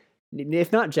doing,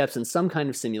 if not Jepsen, some kind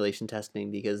of simulation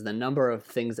testing, because the number of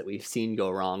things that we've seen go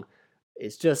wrong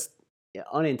is just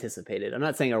unanticipated. I'm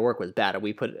not saying our work was bad.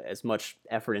 We put as much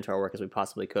effort into our work as we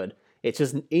possibly could. It's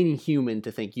just inhuman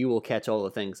to think you will catch all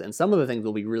the things, and some of the things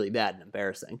will be really bad and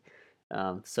embarrassing.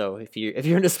 So if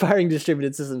you're an aspiring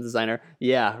distributed systems designer,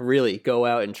 yeah, really go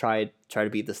out and try to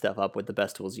beat this stuff up with the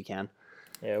best tools you can.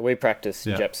 Yeah, we practice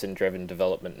Jepsen-driven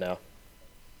development now.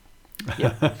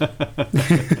 Yeah.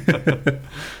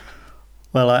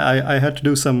 Well, I had to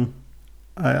do some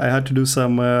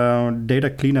data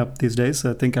cleanup these days.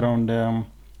 I think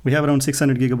we have around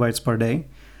 600 gigabytes per day,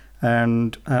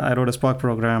 and I wrote a Spark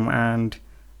program, and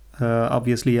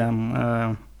obviously I'm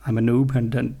a noob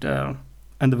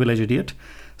and the village idiot.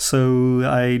 So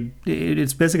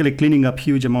it's basically cleaning up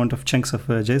huge amount of chunks of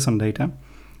JSON data,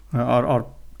 or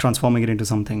transforming it into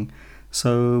something.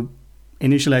 So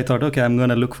initially I thought, okay, I'm going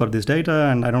to look for this data,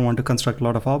 and I don't want to construct a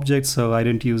lot of objects, so I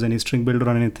didn't use any string builder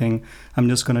or anything. I'm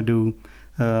just going to do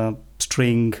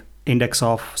string index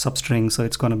of substring, so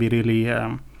it's going to be really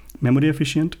memory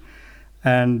efficient.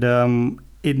 And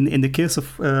in the case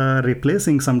of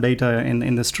replacing some data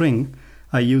in the string,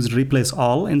 I used replace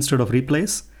all instead of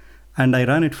replace, and I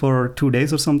ran it for 2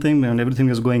 days or something, and everything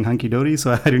was going hunky-dory,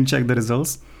 so I didn't check the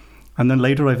results. And then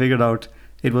later I figured out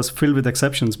it was filled with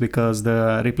exceptions, because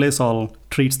the replace all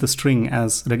treats the string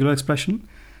as regular expression,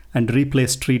 and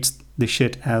replace treats the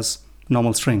shit as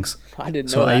normal strings. I didn't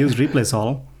know So that. I used replace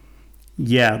all.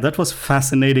 Yeah, that was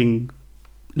fascinatingly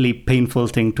painful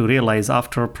thing to realize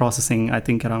after processing, I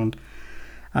think around,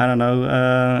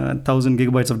 1,000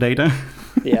 gigabytes of data.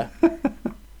 Yeah.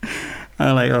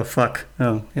 I'm like, oh, fuck.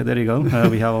 Oh, yeah, there you go.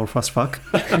 We have our first fuck.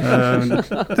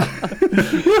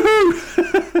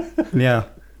 Yeah.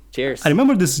 Cheers. I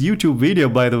remember this YouTube video,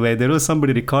 by the way. There was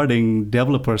somebody recording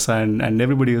developers, and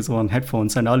everybody was on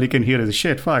headphones, and all you can hear is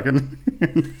shit, fuck. Anyway,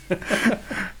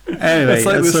 It's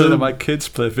like listening to my kids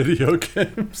play video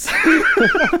games.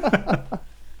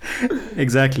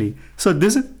 Exactly. So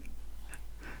this is,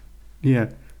 yeah.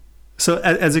 So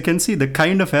as you can see, the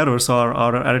kind of errors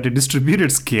are at a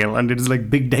distributed scale, and it is like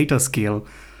big data scale.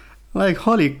 Like,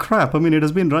 holy crap. I mean, it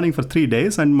has been running for 3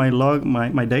 days, and my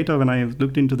data, when I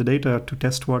looked into the data to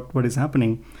test what is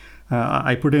happening,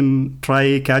 I put in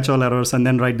try catch all errors and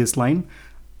then write this line,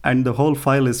 and the whole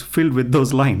file is filled with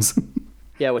those lines.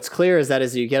 Yeah, what's clear is that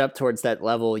as you get up towards that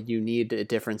level, you need a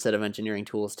different set of engineering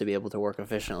tools to be able to work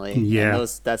efficiently. Yeah. And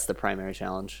that's the primary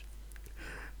challenge.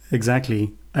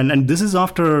 Exactly. And this is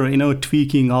after,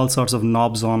 tweaking all sorts of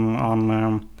knobs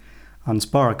on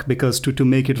Spark, because to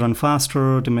make it run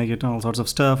faster, to make it all sorts of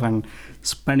stuff, and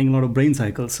spending a lot of brain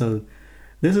cycles. So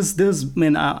this is I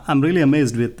mean, I'm really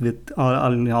amazed with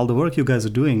all the work you guys are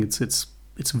doing. It's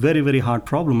it's very, very hard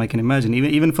problem. I can imagine,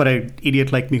 even for an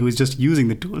idiot like me who is just using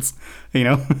the tools,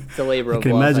 It's a labor I of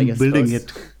can love, imagine I building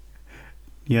suppose. it.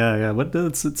 Yeah, but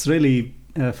it's really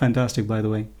fantastic, by the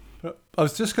way. I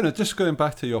was just going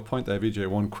back to your point there, Vijay.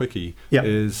 One quickie Yeah.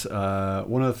 is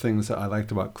one of the things that I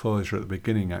liked about Clojure at the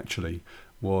beginning actually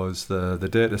was the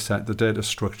data set, the data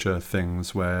structure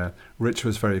things where Rich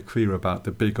was very clear about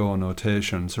the big O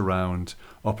notations around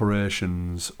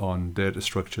operations on data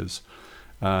structures.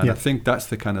 And Yeah. I think that's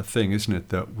the kind of thing, isn't it,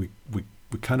 that we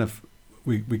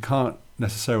can't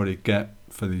necessarily get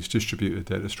for these distributed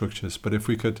data structures. But if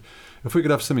we could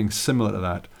have something similar to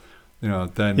that,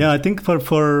 then Yeah, I think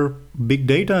for big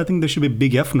data, I think there should be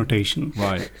big F notation.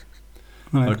 right.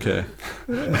 Right. Okay.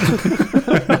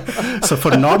 So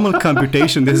for normal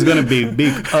computation, this is going to be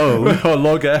big O, Or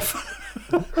log F.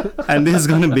 and this is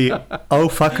going to be oh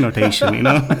fuck notation.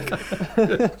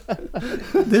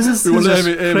 This is We were just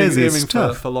aiming crazy for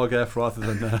stuff. log F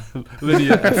rather than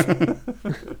linear F.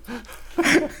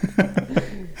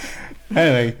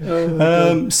 Anyway,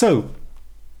 so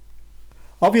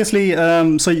obviously,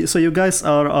 so you guys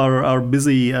are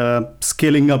busy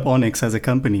scaling up Onyx as a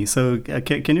company. So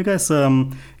can you guys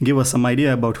give us some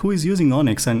idea about who is using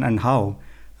Onyx and how?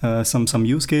 Some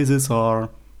use cases or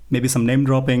maybe some name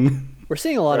dropping. We're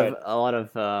seeing a lot Right. of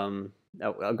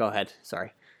oh, go ahead.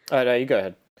 Sorry. Oh, no, you go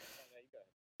ahead.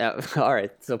 All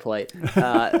right, so polite.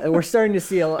 We're starting to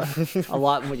see a lot.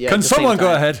 Yeah, Can at the same someone go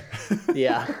time. ahead?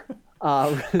 Yeah.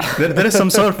 There is some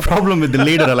sort of problem with the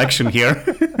leader election here.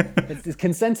 The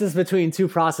consensus between two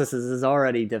processes is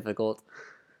already difficult.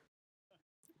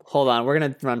 Hold on, we're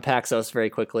gonna run Paxos very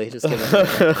quickly. Just give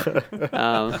it.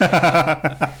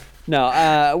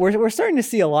 No, we're starting to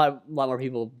see a lot more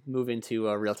people move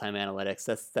into real-time analytics.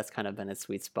 That's kind of been a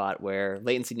sweet spot where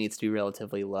latency needs to be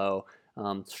relatively low.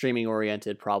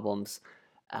 Streaming-oriented problems.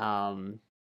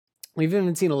 We've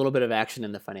even seen a little bit of action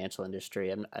in the financial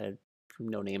industry.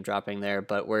 No name dropping there,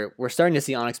 but we're starting to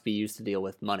see Onyx be used to deal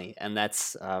with money, and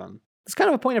that's kind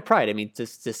of a point of pride. I mean, to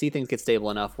see things get stable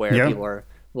enough where Yeah. people are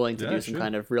willing to Yeah, do some sure.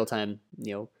 kind of real time,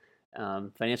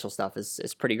 financial stuff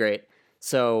is pretty great.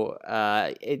 So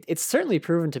it's certainly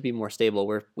proven to be more stable.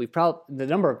 The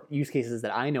number of use cases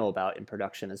that I know about in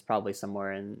production is probably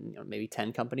somewhere in maybe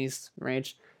 10 companies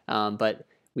range. But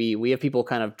we have people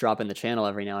kind of drop in the channel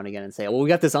every now and again and say, "Well, we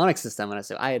got this Onyx system," and I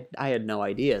say, "I had no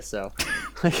idea." So,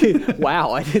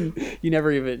 wow, you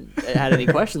never even had any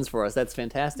questions for us. That's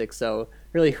fantastic. So,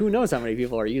 really, who knows how many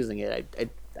people are using it?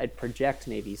 I'd project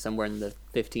maybe somewhere in the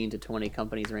 15 to 20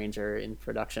 companies range are in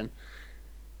production.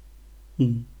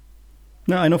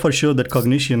 No, I know for sure that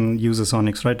Cognition uses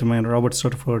Onyx, right? I mean, Robert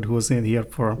Stutterford, who was here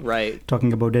for Right.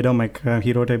 talking about Datomic,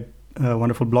 he wrote a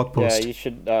wonderful blog Yeah, post. you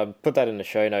should put that in the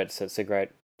show notes. It's a great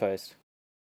post.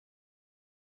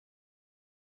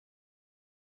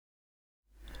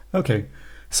 Okay.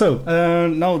 So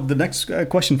now the next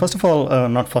question. First of all,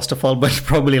 not first of all, but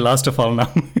probably last of all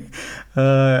now.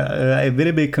 A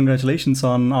very big congratulations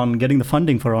on getting the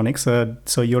funding for Onyx.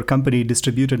 So your company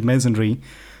Distributed Masonry.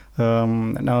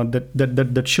 Now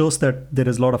that shows that there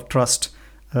is a lot of trust,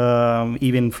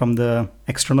 even from the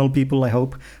external people. I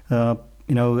hope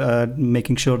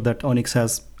making sure that Onyx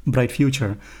has bright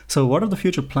future. So what are the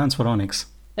future plans for Onyx?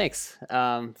 Thanks.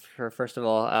 First of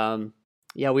all,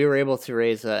 yeah, we were able to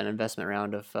raise an investment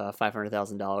round of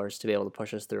 $500,000 to be able to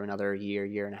push us through another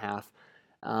year and a half.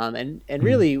 And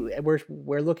really,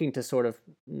 we're looking to sort of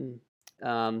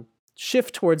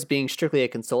shift towards being strictly a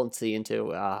consultancy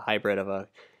into a hybrid of a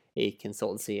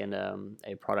consultancy and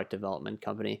a product development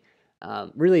company.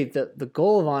 Really, the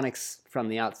goal of Onyx from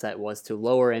the outset was to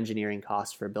lower engineering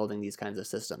costs for building these kinds of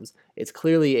systems. It's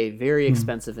clearly a very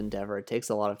expensive endeavor. It takes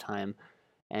a lot of time.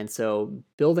 And so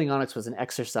building Onyx was an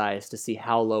exercise to see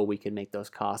how low we could make those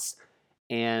costs.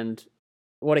 And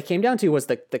what it came down to was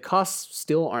that the costs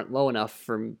still aren't low enough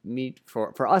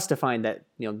for us to find that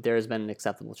there has been an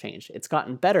acceptable change. It's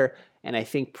gotten better, and I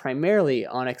think primarily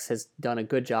Onyx has done a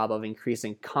good job of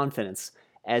increasing confidence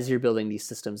as you're building these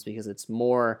systems because it's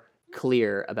more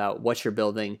clear about what you're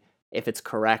building, if it's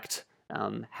correct,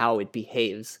 how it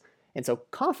behaves. And so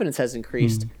confidence has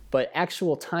increased, but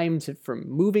actual time from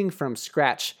moving from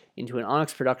scratch into an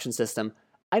Onyx production system,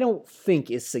 I don't think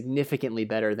is significantly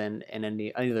better than in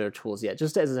any other tools yet,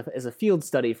 just as a field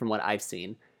study from what I've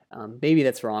seen. Maybe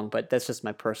that's wrong, but that's just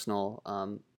my personal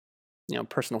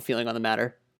feeling on the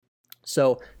matter.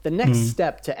 So the next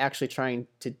step to actually trying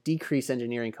to decrease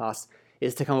engineering costs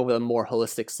is to come up with a more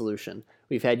holistic solution.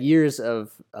 We've had years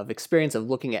of experience of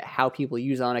looking at how people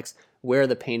use Onyx, where are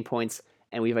the pain points,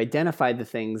 and we've identified the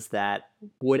things that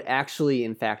would actually,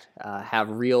 in fact, have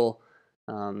a real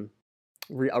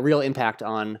impact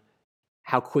on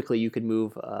how quickly you could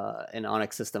move an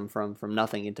Onyx system from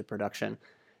nothing into production.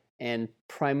 And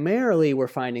primarily, we're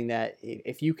finding that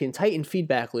if you can tighten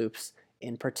feedback loops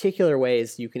in particular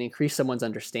ways, you can increase someone's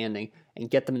understanding and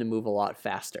get them to move a lot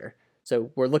faster.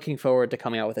 So we're looking forward to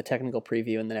coming out with a technical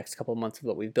preview in the next couple of months of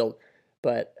what we've built.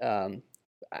 But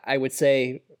I would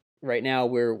say right now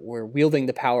we're wielding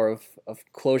the power of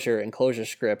Clojure and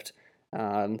ClojureScript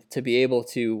to be able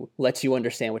to let you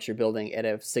understand what you're building at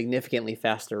a significantly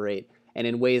faster rate and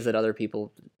in ways that other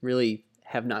people really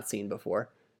have not seen before.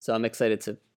 So I'm excited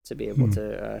to be able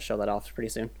to show that off pretty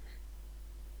soon.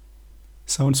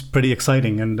 Sounds pretty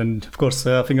exciting, and of course,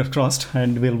 fingers crossed,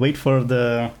 and we'll wait for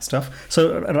the stuff.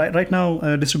 So right now,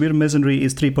 distributed masonry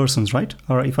is 3 persons, right?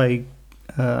 Or if I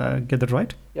get that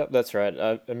right? Yep, that's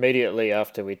right. Immediately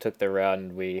after we took the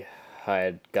round, we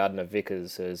hired Gardner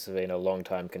Vickers, who's been a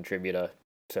long-time contributor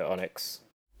to Onyx.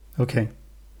 Okay.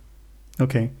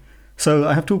 So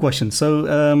I have 2 questions. So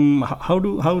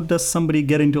how does somebody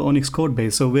get into Onyx code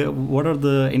base? So what are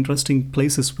the interesting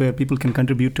places where people can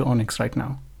contribute to Onyx right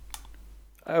now?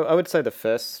 I would say the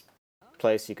first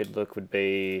place you could look would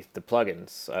be the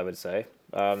plugins, I would say,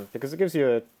 because it gives you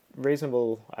a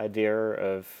reasonable idea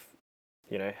of,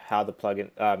 how the plugin,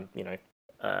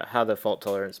 how the fault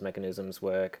tolerance mechanisms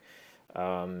work,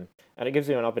 and it gives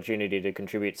you an opportunity to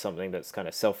contribute something that's kind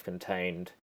of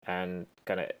self-contained and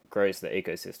kind of grows the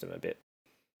ecosystem a bit.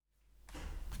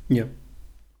 Yeah.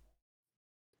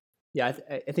 Yeah,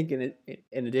 I think in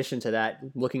addition to that,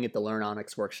 looking at the Learn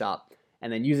Onyx workshop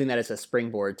and then using that as a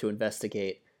springboard to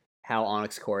investigate how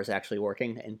Onyx Core is actually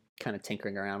working and kind of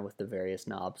tinkering around with the various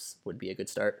knobs would be a good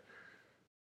start.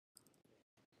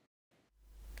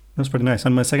 That's pretty nice.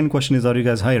 And my second question is, are you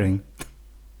guys hiring?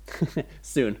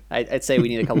 Soon. I'd say we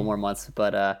need a couple more months,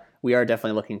 but we are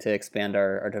definitely looking to expand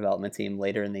our development team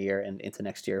later in the year and into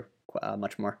next year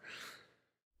much more.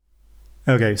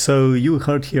 Okay, so you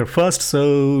heard here first.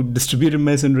 So distributed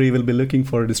masonry will be looking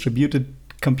for distributed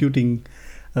computing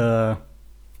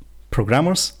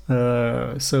programmers.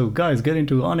 So guys, get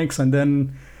into Onyx and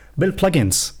then build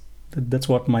plugins. That's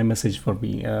what my message for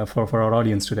me for our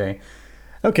audience today.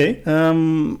 Okay,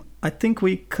 I think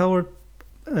we covered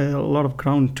a lot of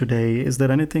ground today. Is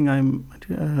there anything I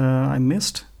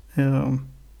missed?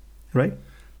 Right?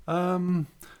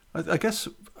 I guess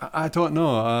I don't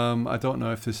know. I don't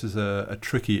know if this is a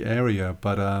tricky area,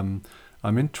 but I'm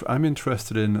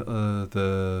interested in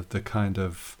the kind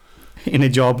of in a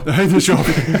job. In a job.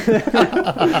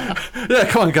 Yeah,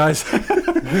 come on, guys.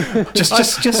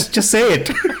 just say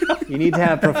it. You need to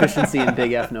have proficiency in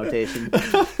Big F notation.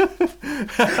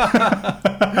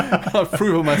 I've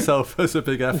proven myself as a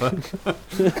big effer.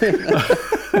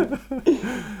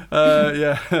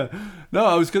 Yeah. No,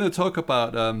 I was going to talk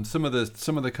about some of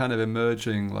the kind of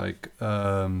emerging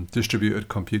distributed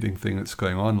computing thing that's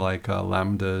going on, like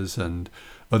lambdas and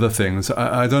other things.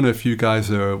 I don't know if you guys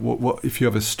are if you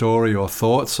have a story or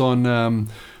thoughts on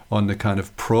the kind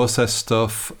of process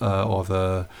stuff or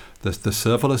the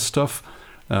serverless stuff.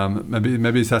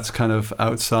 Maybe that's kind of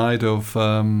outside of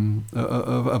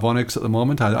Onyx at the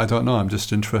moment. I don't know. I'm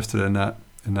just interested in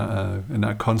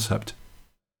that concept.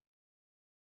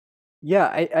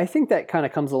 Yeah, I think that kind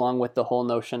of comes along with the whole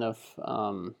notion of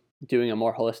doing a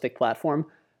more holistic platform.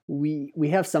 We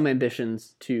have some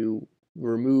ambitions to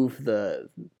remove the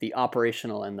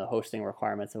operational and the hosting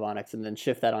requirements of Onyx and then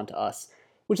shift that onto us,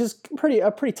 which is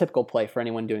a pretty typical play for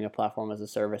anyone doing a platform as a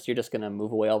service. You're just going to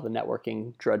move away all the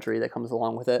networking drudgery that comes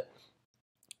along with it.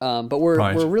 But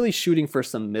we're really shooting for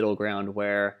some middle ground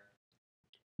where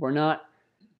we're not.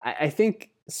 I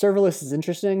think serverless is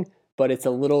interesting, but it's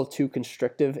a little too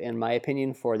constrictive, in my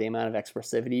opinion, for the amount of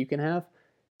expressivity you can have.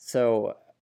 So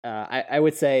I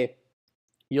would say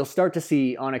you'll start to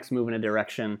see Onyx move in a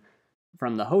direction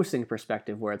from the hosting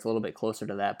perspective where it's a little bit closer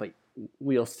to that, but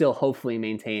we'll still hopefully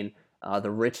maintain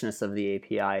the richness of the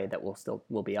API that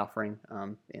we'll be offering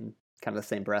in kind of the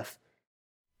same breath.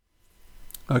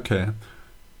 Okay.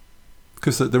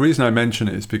 Because the reason I mention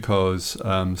it is because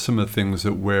some of the things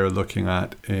that we're looking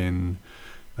at in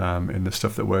the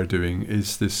stuff that we're doing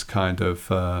is this kind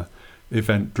of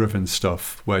event-driven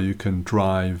stuff where you can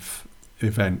drive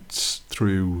events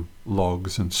through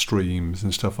logs and streams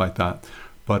and stuff like that.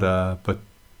 But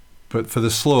for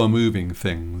the slower moving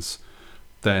things,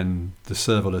 then the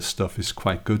serverless stuff is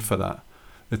quite good for that.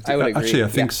 I would agree. Actually, I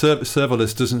think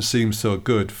serverless doesn't seem so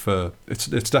good for. It's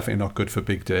definitely not good for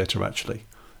big data actually,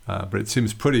 but it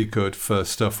seems pretty good for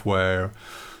stuff where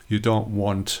you don't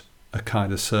want a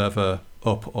kind of server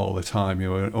up all the time.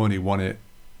 You only want it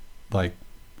like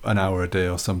an hour a day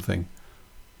or something.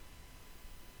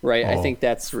 Right. I think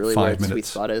that's really where its sweet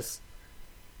spot is.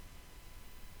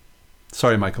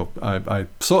 Sorry, Michael. I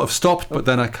sort of stopped, but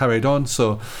then I carried on.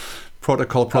 So,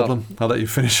 protocol problem. I'll let you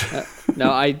finish. No,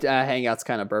 Hangouts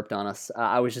kind of burped on us.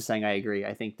 I was just saying I agree.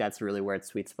 I think that's really where its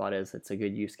sweet spot is. It's a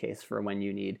good use case for when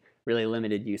you need really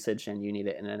limited usage and you need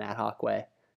it in an ad hoc way.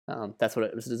 That's what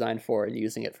it was designed for, and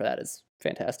using it for that is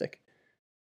fantastic.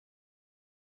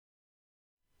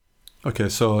 Okay,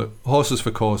 so horses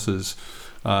for courses.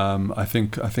 I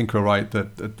think we're right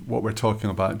that what we're talking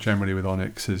about generally with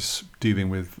Onyx is dealing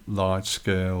with large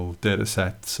scale data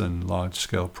sets and large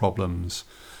scale problems,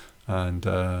 and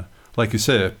like you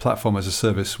say, a platform as a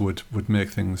service would make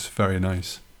things very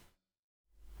nice.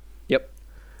 Yep.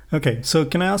 Okay, so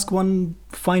can I ask one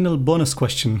final bonus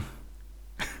question?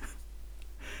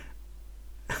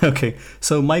 Okay,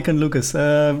 so Mike and Lucas,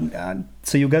 so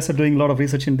you guys are doing a lot of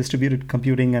research in distributed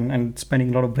computing and spending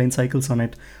a lot of brain cycles on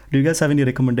it. Do you guys have any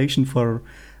recommendation for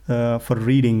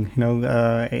reading?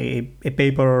 A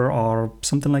paper or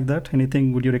something like that?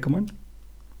 Anything would you recommend?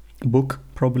 A book,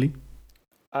 probably.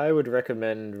 I would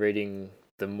recommend reading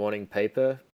the Morning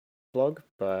Paper blog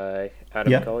by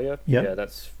Adam Collier. Yeah,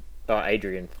 that's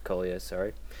Adrian Collier.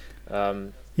 Sorry.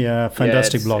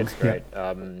 Fantastic blog. It's great.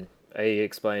 He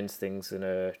explains things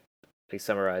he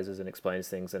summarizes and explains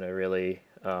things in a really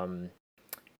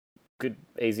good,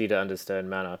 easy to understand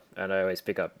manner, and I always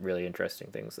pick up really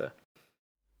interesting things there.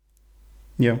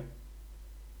 Yeah.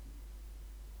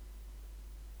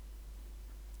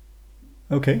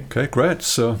 Okay. Okay, great.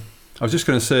 So I was just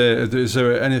going to say, is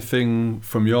there anything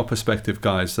from your perspective,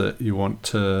 guys, that you want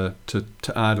to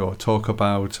add or talk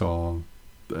about, or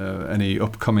any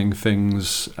upcoming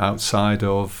things outside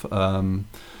of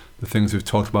the things we've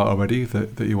talked about already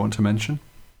that you want to mention?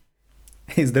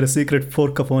 Is there a secret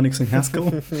fork of Onyx in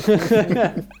Haskell?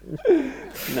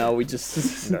 No, we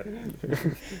just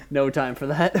no time for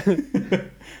that.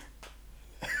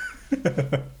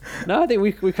 No, I think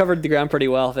we covered the ground pretty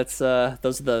well. That's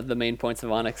those are the main points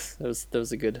of Onyx. That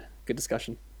was a good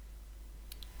discussion.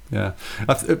 Yeah,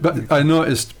 but I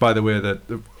noticed, by the way, that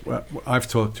I've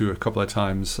talked to you a couple of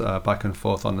times back and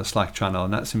forth on the Slack channel,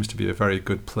 and that seems to be a very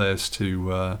good place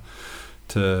to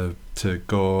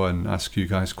go and ask you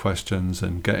guys questions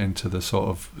and get into the sort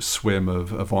of swim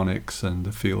of Onyx and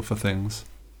the feel for things.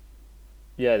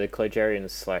 Yeah, the Clojarian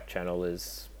Slack channel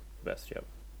is best. Yep.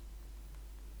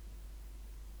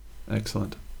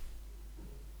 Excellent.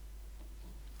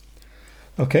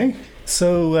 Okay,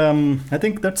 so I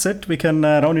think that's it. We can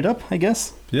round it up, I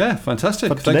guess. Yeah,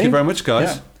 fantastic. Thank you very much,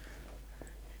 guys.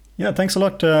 Yeah, thanks a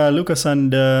lot, Lucas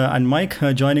and Mike,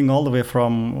 joining all the way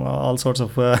from all sorts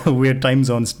of weird time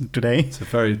zones today. It's a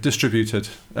very distributed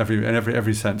in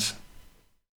every sense.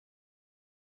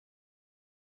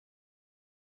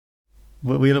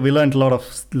 We learned a lot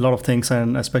of things,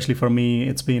 and especially for me,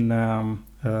 it's been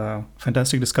a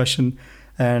fantastic discussion.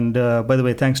 And by the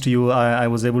way, thanks to you, I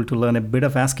was able to learn a bit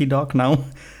of ASCII doc now.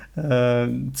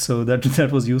 So that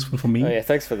was useful for me. Oh yeah,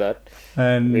 thanks for that.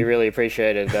 And we really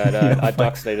appreciated that. Our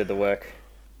docs needed the work.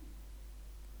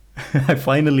 I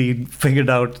finally figured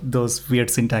out those weird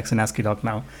syntax in ASCII doc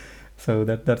now. So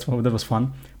that was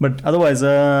fun. But otherwise,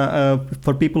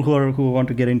 for people who want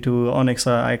to get into Onyx,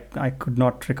 I could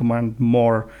not recommend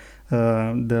more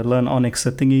the Learn Onyx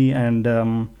thingy.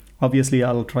 And obviously,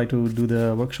 I'll try to do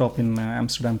the workshop in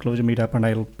Amsterdam Clojure meetup, and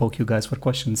I'll poke you guys for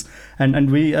questions. And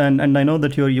I know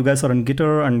that you guys are on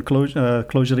Gitter and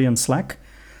Clojure and Slack,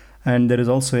 and there is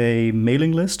also a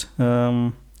mailing list,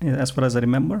 as far as I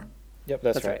remember. Yep,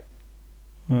 that's right.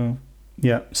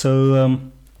 Yeah. So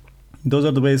those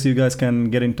are the ways you guys can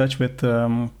get in touch with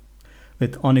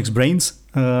Onyx Brains,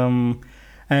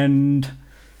 and.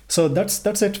 So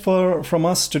that's it from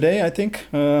us today, I think.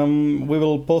 We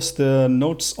will post the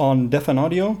notes on Def and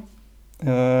Audio.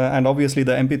 And obviously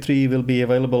the MP3 will be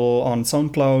available on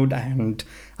SoundCloud and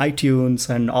iTunes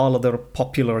and all other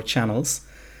popular channels.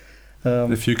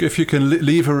 If you can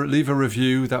leave a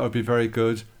review, that would be very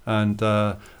good. And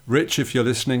Rich, if you're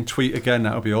listening, tweet again.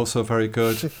 That would be also very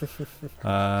good.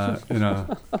 And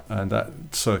that.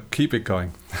 So keep it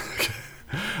going.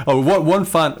 One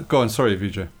fan. Go on. Sorry,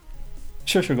 Vijay.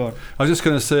 Sure, go on. I was just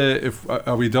going to say,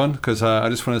 are we done? Because I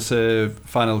just want to say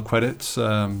final credits.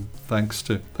 Thanks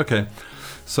to. Okay,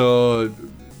 so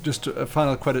just a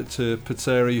final credit to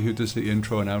Pizzeri, who does the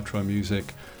intro and outro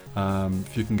music.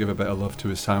 If you can give a bit of love to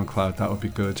his SoundCloud, that would be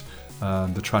good.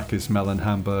 The track is Melon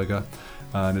Hamburger,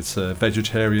 and it's a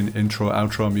vegetarian intro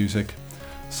outro music.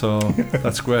 So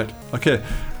that's great. Okay.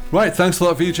 Right, thanks a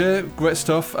lot, Vijay. Great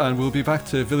stuff, and we'll be back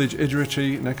to Village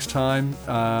Idiocy next time.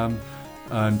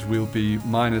 And we'll be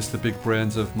minus the big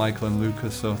brains of Michael and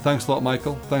Lucas. So thanks a lot,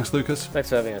 Michael. Thanks, Lucas. Thanks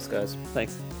for having us, guys.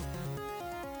 Thanks.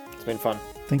 It's been fun.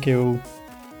 Thank you.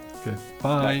 Okay. Bye.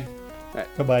 All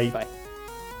right. Bye-bye. Bye.